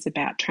questions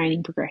about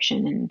training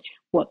progression and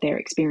what their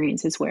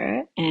experiences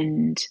were.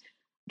 And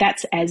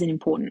that's as an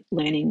important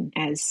learning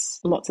as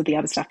lots of the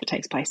other stuff that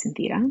takes place in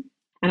theatre.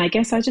 And I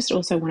guess I just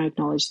also want to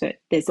acknowledge that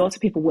there's lots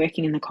of people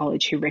working in the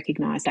college who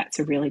recognise that's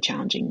a really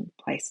challenging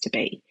place to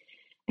be.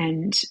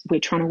 And we're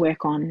trying to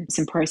work on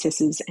some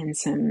processes and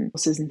some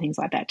courses and things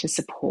like that to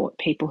support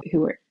people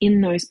who are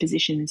in those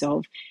positions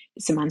of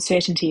some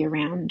uncertainty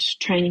around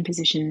training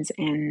positions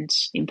and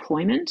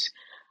employment.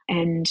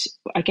 And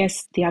I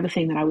guess the other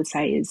thing that I would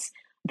say is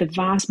the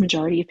vast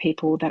majority of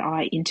people that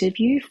I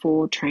interview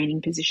for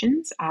training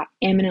positions are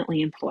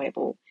eminently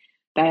employable.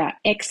 They are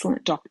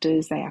excellent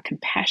doctors. They are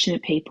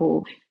compassionate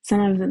people. Some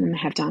of them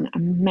have done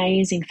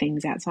amazing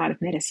things outside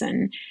of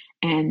medicine.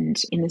 And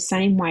in the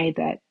same way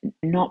that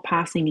not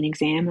passing an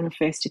exam on a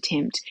first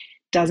attempt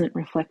doesn't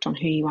reflect on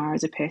who you are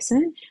as a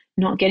person,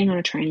 not getting on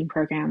a training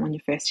program on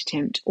your first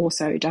attempt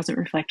also doesn't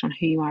reflect on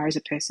who you are as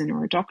a person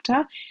or a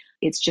doctor.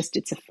 It's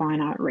a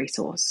finite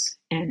resource.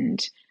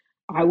 And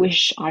I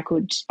wish I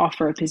could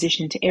offer a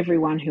position to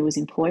everyone who is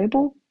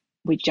employable.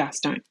 We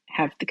just don't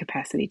have the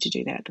capacity to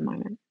do that at the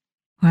moment.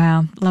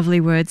 Wow,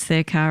 lovely words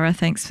there, Cara.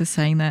 Thanks for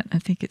saying that. I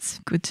think it's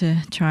good to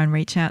try and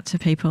reach out to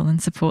people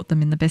and support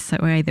them in the best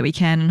way that we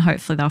can, and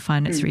hopefully they'll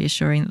find it's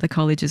reassuring that the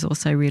college is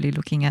also really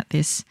looking at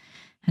this,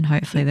 and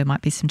hopefully there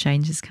might be some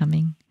changes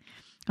coming.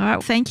 All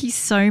right, thank you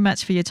so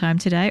much for your time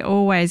today.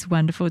 Always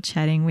wonderful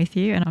chatting with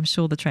you, and I'm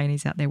sure the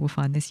trainees out there will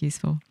find this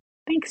useful.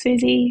 Thanks,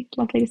 Susie.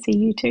 Lovely to see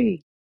you too.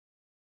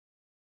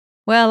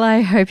 Well, I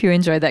hope you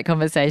enjoyed that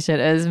conversation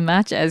as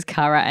much as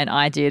Cara and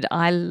I did.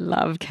 I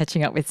love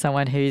catching up with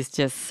someone who's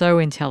just so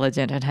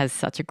intelligent and has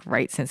such a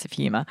great sense of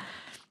humour.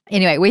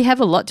 Anyway, we have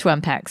a lot to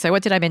unpack. So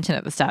what did I mention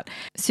at the start?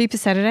 Super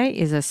Saturday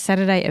is a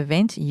Saturday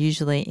event,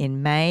 usually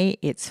in May.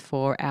 It's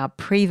for our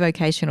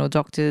pre-vocational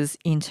doctors,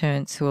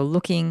 interns who are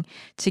looking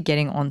to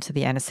getting onto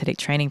the anaesthetic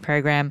training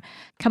program.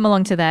 Come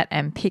along to that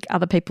and pick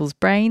other people's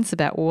brains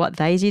about what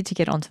they did to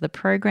get onto the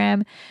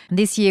program.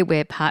 This year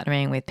we're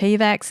partnering with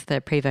PVACS,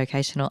 the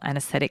Pre-Vocational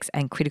Anaesthetics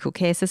and Critical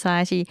Care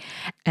Society.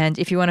 And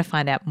if you want to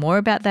find out more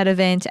about that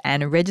event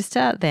and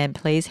register, then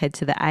please head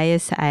to the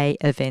ASA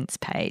events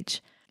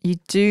page. You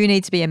do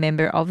need to be a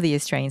member of the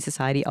Australian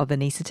Society of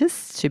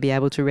Anaesthetists to be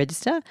able to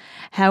register.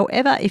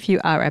 However, if you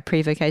are a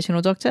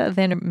pre-vocational doctor,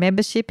 then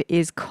membership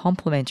is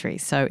complimentary.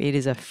 So it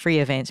is a free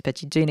event,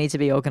 but you do need to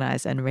be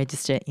organised and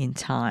register in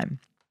time.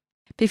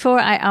 Before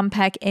I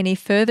unpack any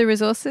further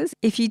resources,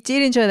 if you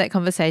did enjoy that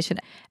conversation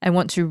and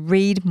want to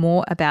read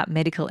more about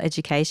medical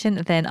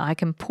education, then I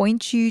can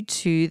point you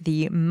to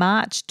the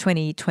March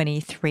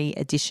 2023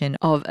 edition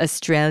of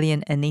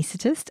Australian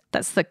Anaesthetist.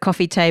 That's the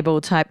coffee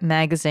table type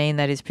magazine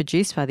that is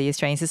produced by the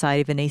Australian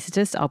Society of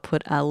Anaesthetists. I'll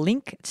put a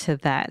link to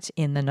that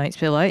in the notes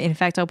below. In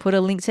fact, I'll put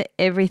a link to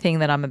everything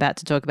that I'm about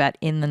to talk about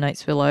in the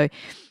notes below.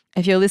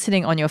 If you're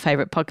listening on your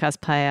favourite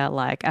podcast player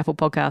like Apple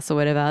Podcasts or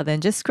whatever,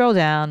 then just scroll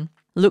down.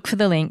 Look for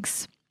the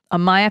links.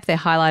 On my app, they're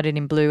highlighted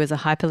in blue as a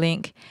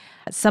hyperlink.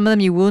 Some of them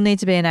you will need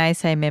to be an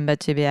ASA member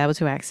to be able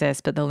to access,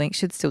 but the link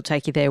should still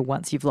take you there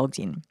once you've logged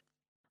in.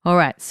 All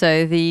right,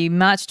 so the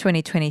March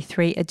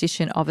 2023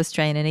 edition of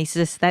Australian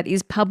Anaesthetist, that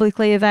is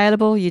publicly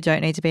available. You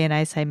don't need to be an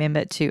ASA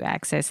member to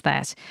access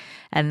that.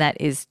 And that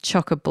is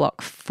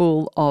chock-a-block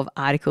full of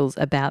articles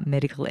about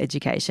medical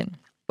education.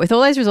 With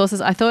all those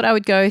resources, I thought I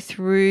would go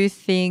through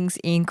things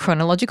in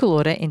chronological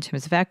order in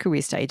terms of our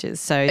career stages.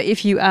 So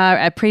if you are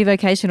a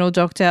pre-vocational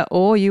doctor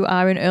or you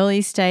are an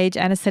early stage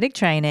anaesthetic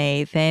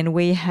trainee, then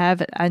we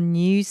have a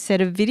new set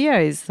of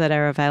videos that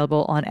are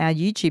available on our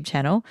YouTube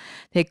channel.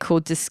 They're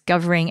called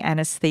Discovering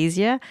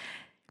Anaesthesia.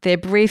 They're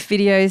brief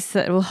videos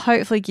that will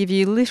hopefully give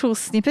you little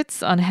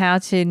snippets on how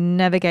to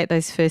navigate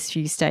those first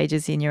few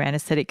stages in your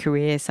anaesthetic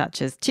career,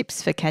 such as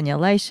tips for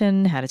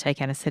cannulation, how to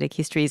take anaesthetic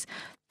histories,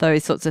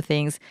 those sorts of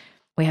things.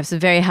 We have some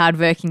very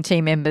hardworking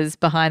team members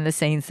behind the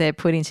scenes there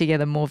putting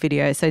together more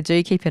videos, so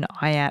do keep an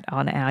eye out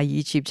on our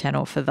YouTube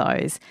channel for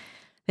those.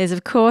 There's,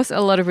 of course,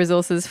 a lot of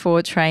resources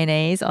for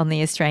trainees on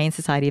the Australian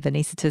Society of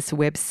Anaesthetists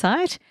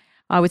website.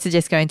 I would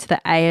suggest going to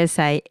the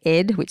ASA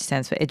Ed, which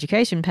stands for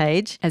Education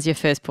page, as your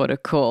first port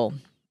of call.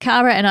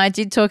 Cara and I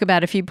did talk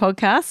about a few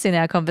podcasts in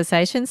our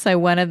conversation. So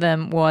one of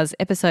them was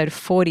episode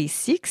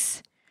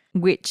 46,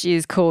 which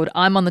is called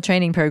I'm on the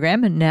Training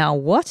Program, Now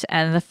What?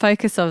 And the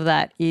focus of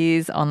that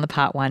is on the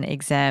Part 1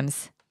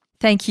 exams.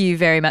 Thank you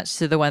very much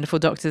to the wonderful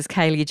doctors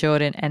Kaylee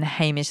Jordan and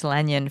Hamish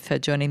Lanyon for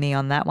joining me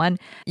on that one.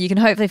 You can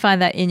hopefully find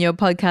that in your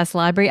podcast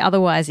library.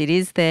 Otherwise, it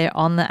is there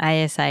on the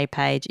ASA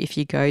page if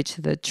you go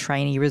to the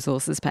trainee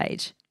resources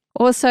page.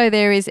 Also,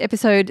 there is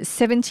episode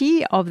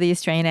 70 of the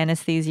Australian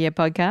Anaesthesia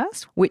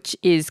podcast, which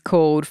is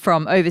called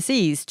From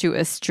Overseas to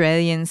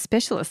Australian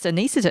Specialist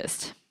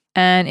Anaesthetist.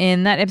 And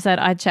in that episode,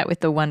 I chat with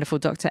the wonderful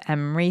Dr.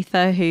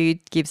 Amritha, who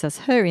gives us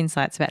her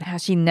insights about how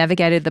she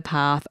navigated the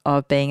path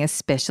of being a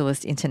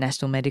specialist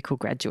international medical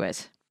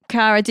graduate.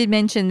 Cara did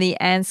mention the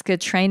ANSCA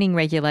training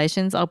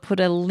regulations. I'll put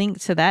a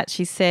link to that.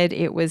 She said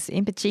it was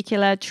in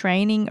particular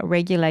training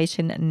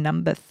regulation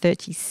number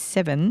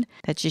 37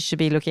 that you should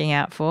be looking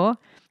out for,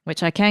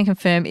 which I can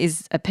confirm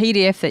is a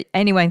PDF that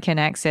anyone can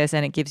access,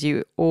 and it gives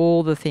you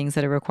all the things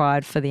that are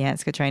required for the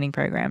ANSCA training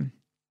program.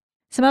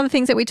 Some other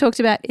things that we talked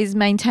about is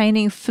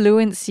maintaining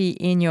fluency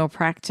in your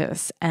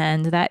practice,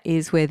 and that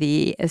is where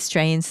the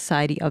Australian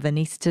Society of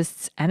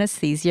Anaesthetists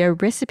Anaesthesia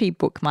recipe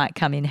book might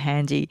come in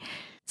handy.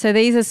 So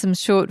these are some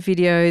short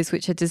videos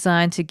which are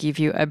designed to give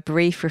you a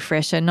brief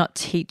refresher, not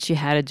teach you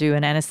how to do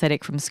an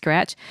anaesthetic from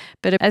scratch.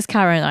 But as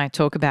Cara and I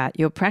talk about,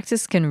 your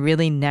practice can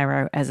really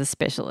narrow as a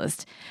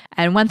specialist.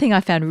 And one thing I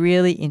found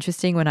really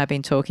interesting when I've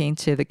been talking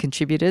to the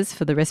contributors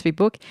for the recipe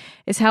book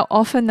is how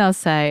often they'll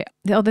say,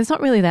 oh, there's not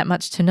really that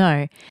much to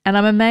know. And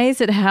I'm amazed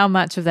at how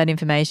much of that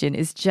information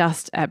is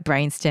just at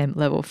brainstem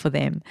level for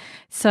them.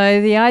 So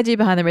the idea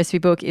behind the recipe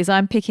book is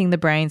I'm picking the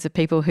brains of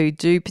people who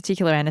do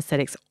particular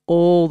anaesthetics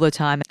all the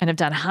time and have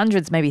done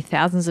hundreds, maybe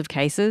thousands of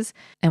cases.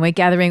 And we're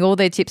gathering all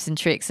their tips and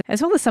tricks,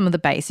 as well as some of the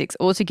basics,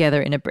 all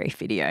together in a brief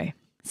video.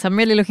 So I'm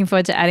really looking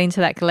forward to adding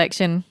to that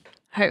collection.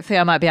 Hopefully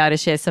I might be able to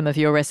share some of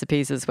your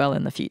recipes as well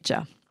in the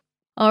future.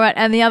 All right,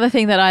 and the other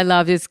thing that I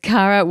love is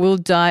Cara will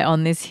die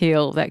on this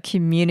hill that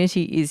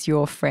community is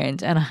your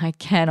friend, and I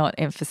cannot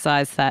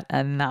emphasize that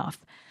enough.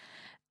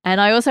 And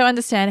I also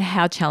understand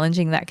how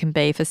challenging that can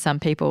be for some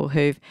people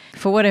who've,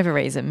 for whatever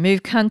reason,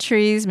 moved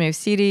countries, moved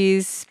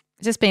cities,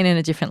 just been in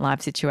a different life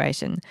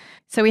situation.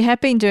 So we have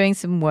been doing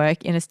some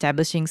work in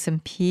establishing some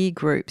peer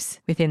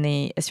groups within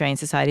the Australian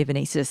Society of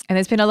Anaesthetists, and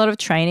there's been a lot of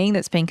training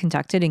that's been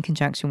conducted in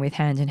conjunction with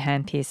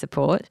hand-in-hand peer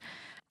support.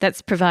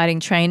 That's providing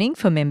training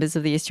for members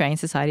of the Australian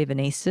Society of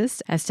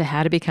Anaesthetists as to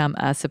how to become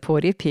a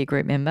supportive peer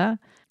group member.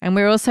 And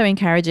we're also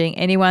encouraging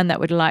anyone that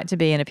would like to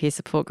be in a peer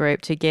support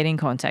group to get in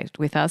contact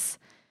with us.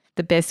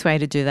 The best way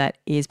to do that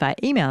is by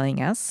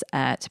emailing us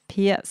at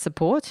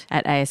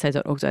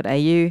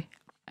peersupport@asa.org.au.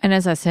 And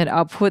as I said,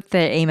 I'll put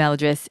their email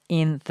address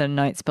in the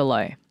notes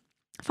below.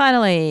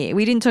 Finally,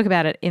 we didn't talk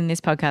about it in this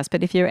podcast,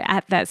 but if you're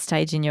at that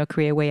stage in your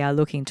career where you are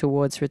looking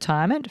towards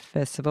retirement,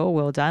 first of all,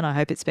 well done. I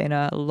hope it's been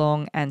a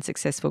long and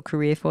successful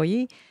career for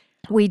you.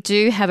 We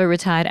do have a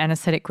retired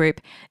anaesthetic group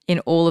in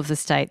all of the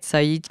states, so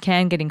you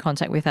can get in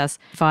contact with us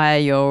via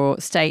your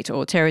state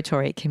or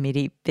territory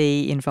committee,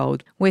 be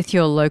involved with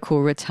your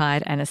local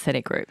retired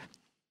anaesthetic group.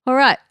 All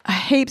right,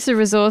 heaps of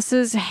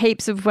resources,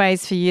 heaps of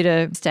ways for you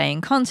to stay in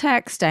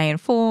contact, stay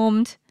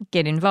informed,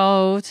 get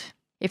involved.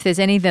 If there's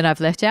any that I've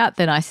left out,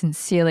 then I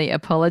sincerely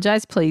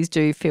apologise. Please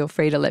do feel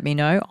free to let me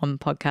know on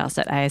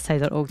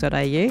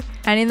podcast@asa.org.au.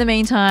 And in the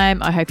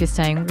meantime, I hope you're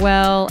staying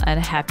well and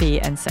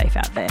happy and safe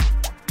out there.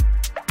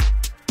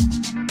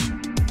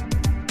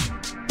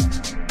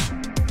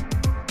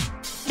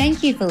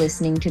 Thank you for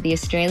listening to the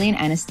Australian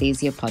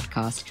Anaesthesia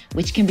podcast,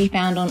 which can be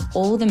found on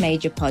all the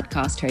major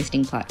podcast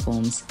hosting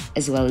platforms,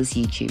 as well as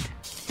YouTube.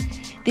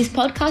 This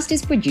podcast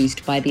is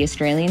produced by the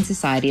Australian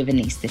Society of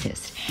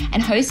Anaesthetists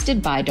and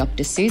hosted by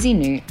Dr. Susie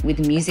New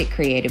with music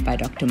created by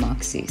Dr. Mark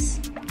Seuss.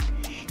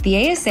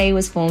 The ASA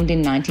was formed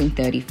in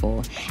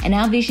 1934, and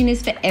our vision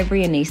is for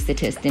every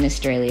anaesthetist in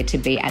Australia to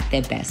be at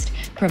their best,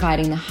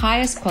 providing the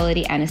highest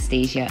quality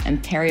anaesthesia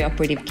and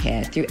perioperative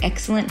care through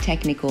excellent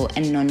technical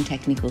and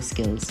non-technical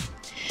skills.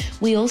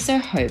 We also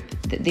hope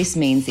that this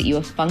means that you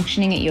are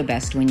functioning at your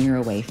best when you're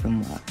away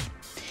from work.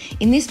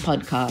 In this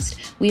podcast,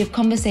 we have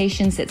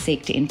conversations that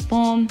seek to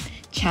inform,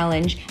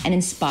 challenge, and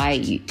inspire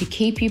you to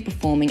keep you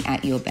performing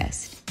at your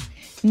best.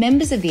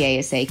 Members of the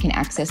ASA can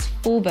access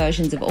full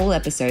versions of all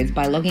episodes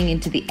by logging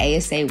into the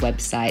ASA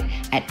website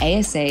at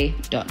asa.org.au.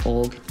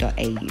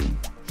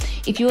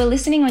 If you are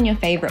listening on your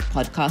favourite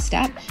podcast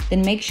app,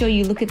 then make sure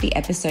you look at the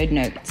episode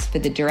notes for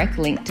the direct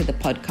link to the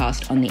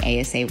podcast on the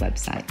ASA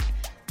website.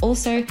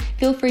 Also,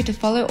 feel free to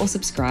follow or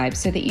subscribe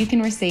so that you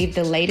can receive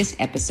the latest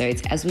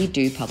episodes as we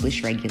do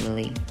publish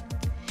regularly.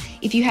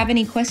 If you have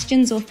any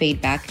questions or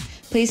feedback,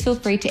 please feel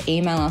free to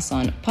email us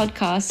on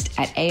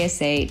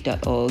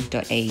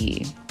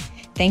podcast@asa.org.au.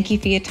 Thank you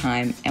for your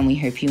time, and we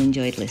hope you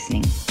enjoyed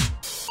listening.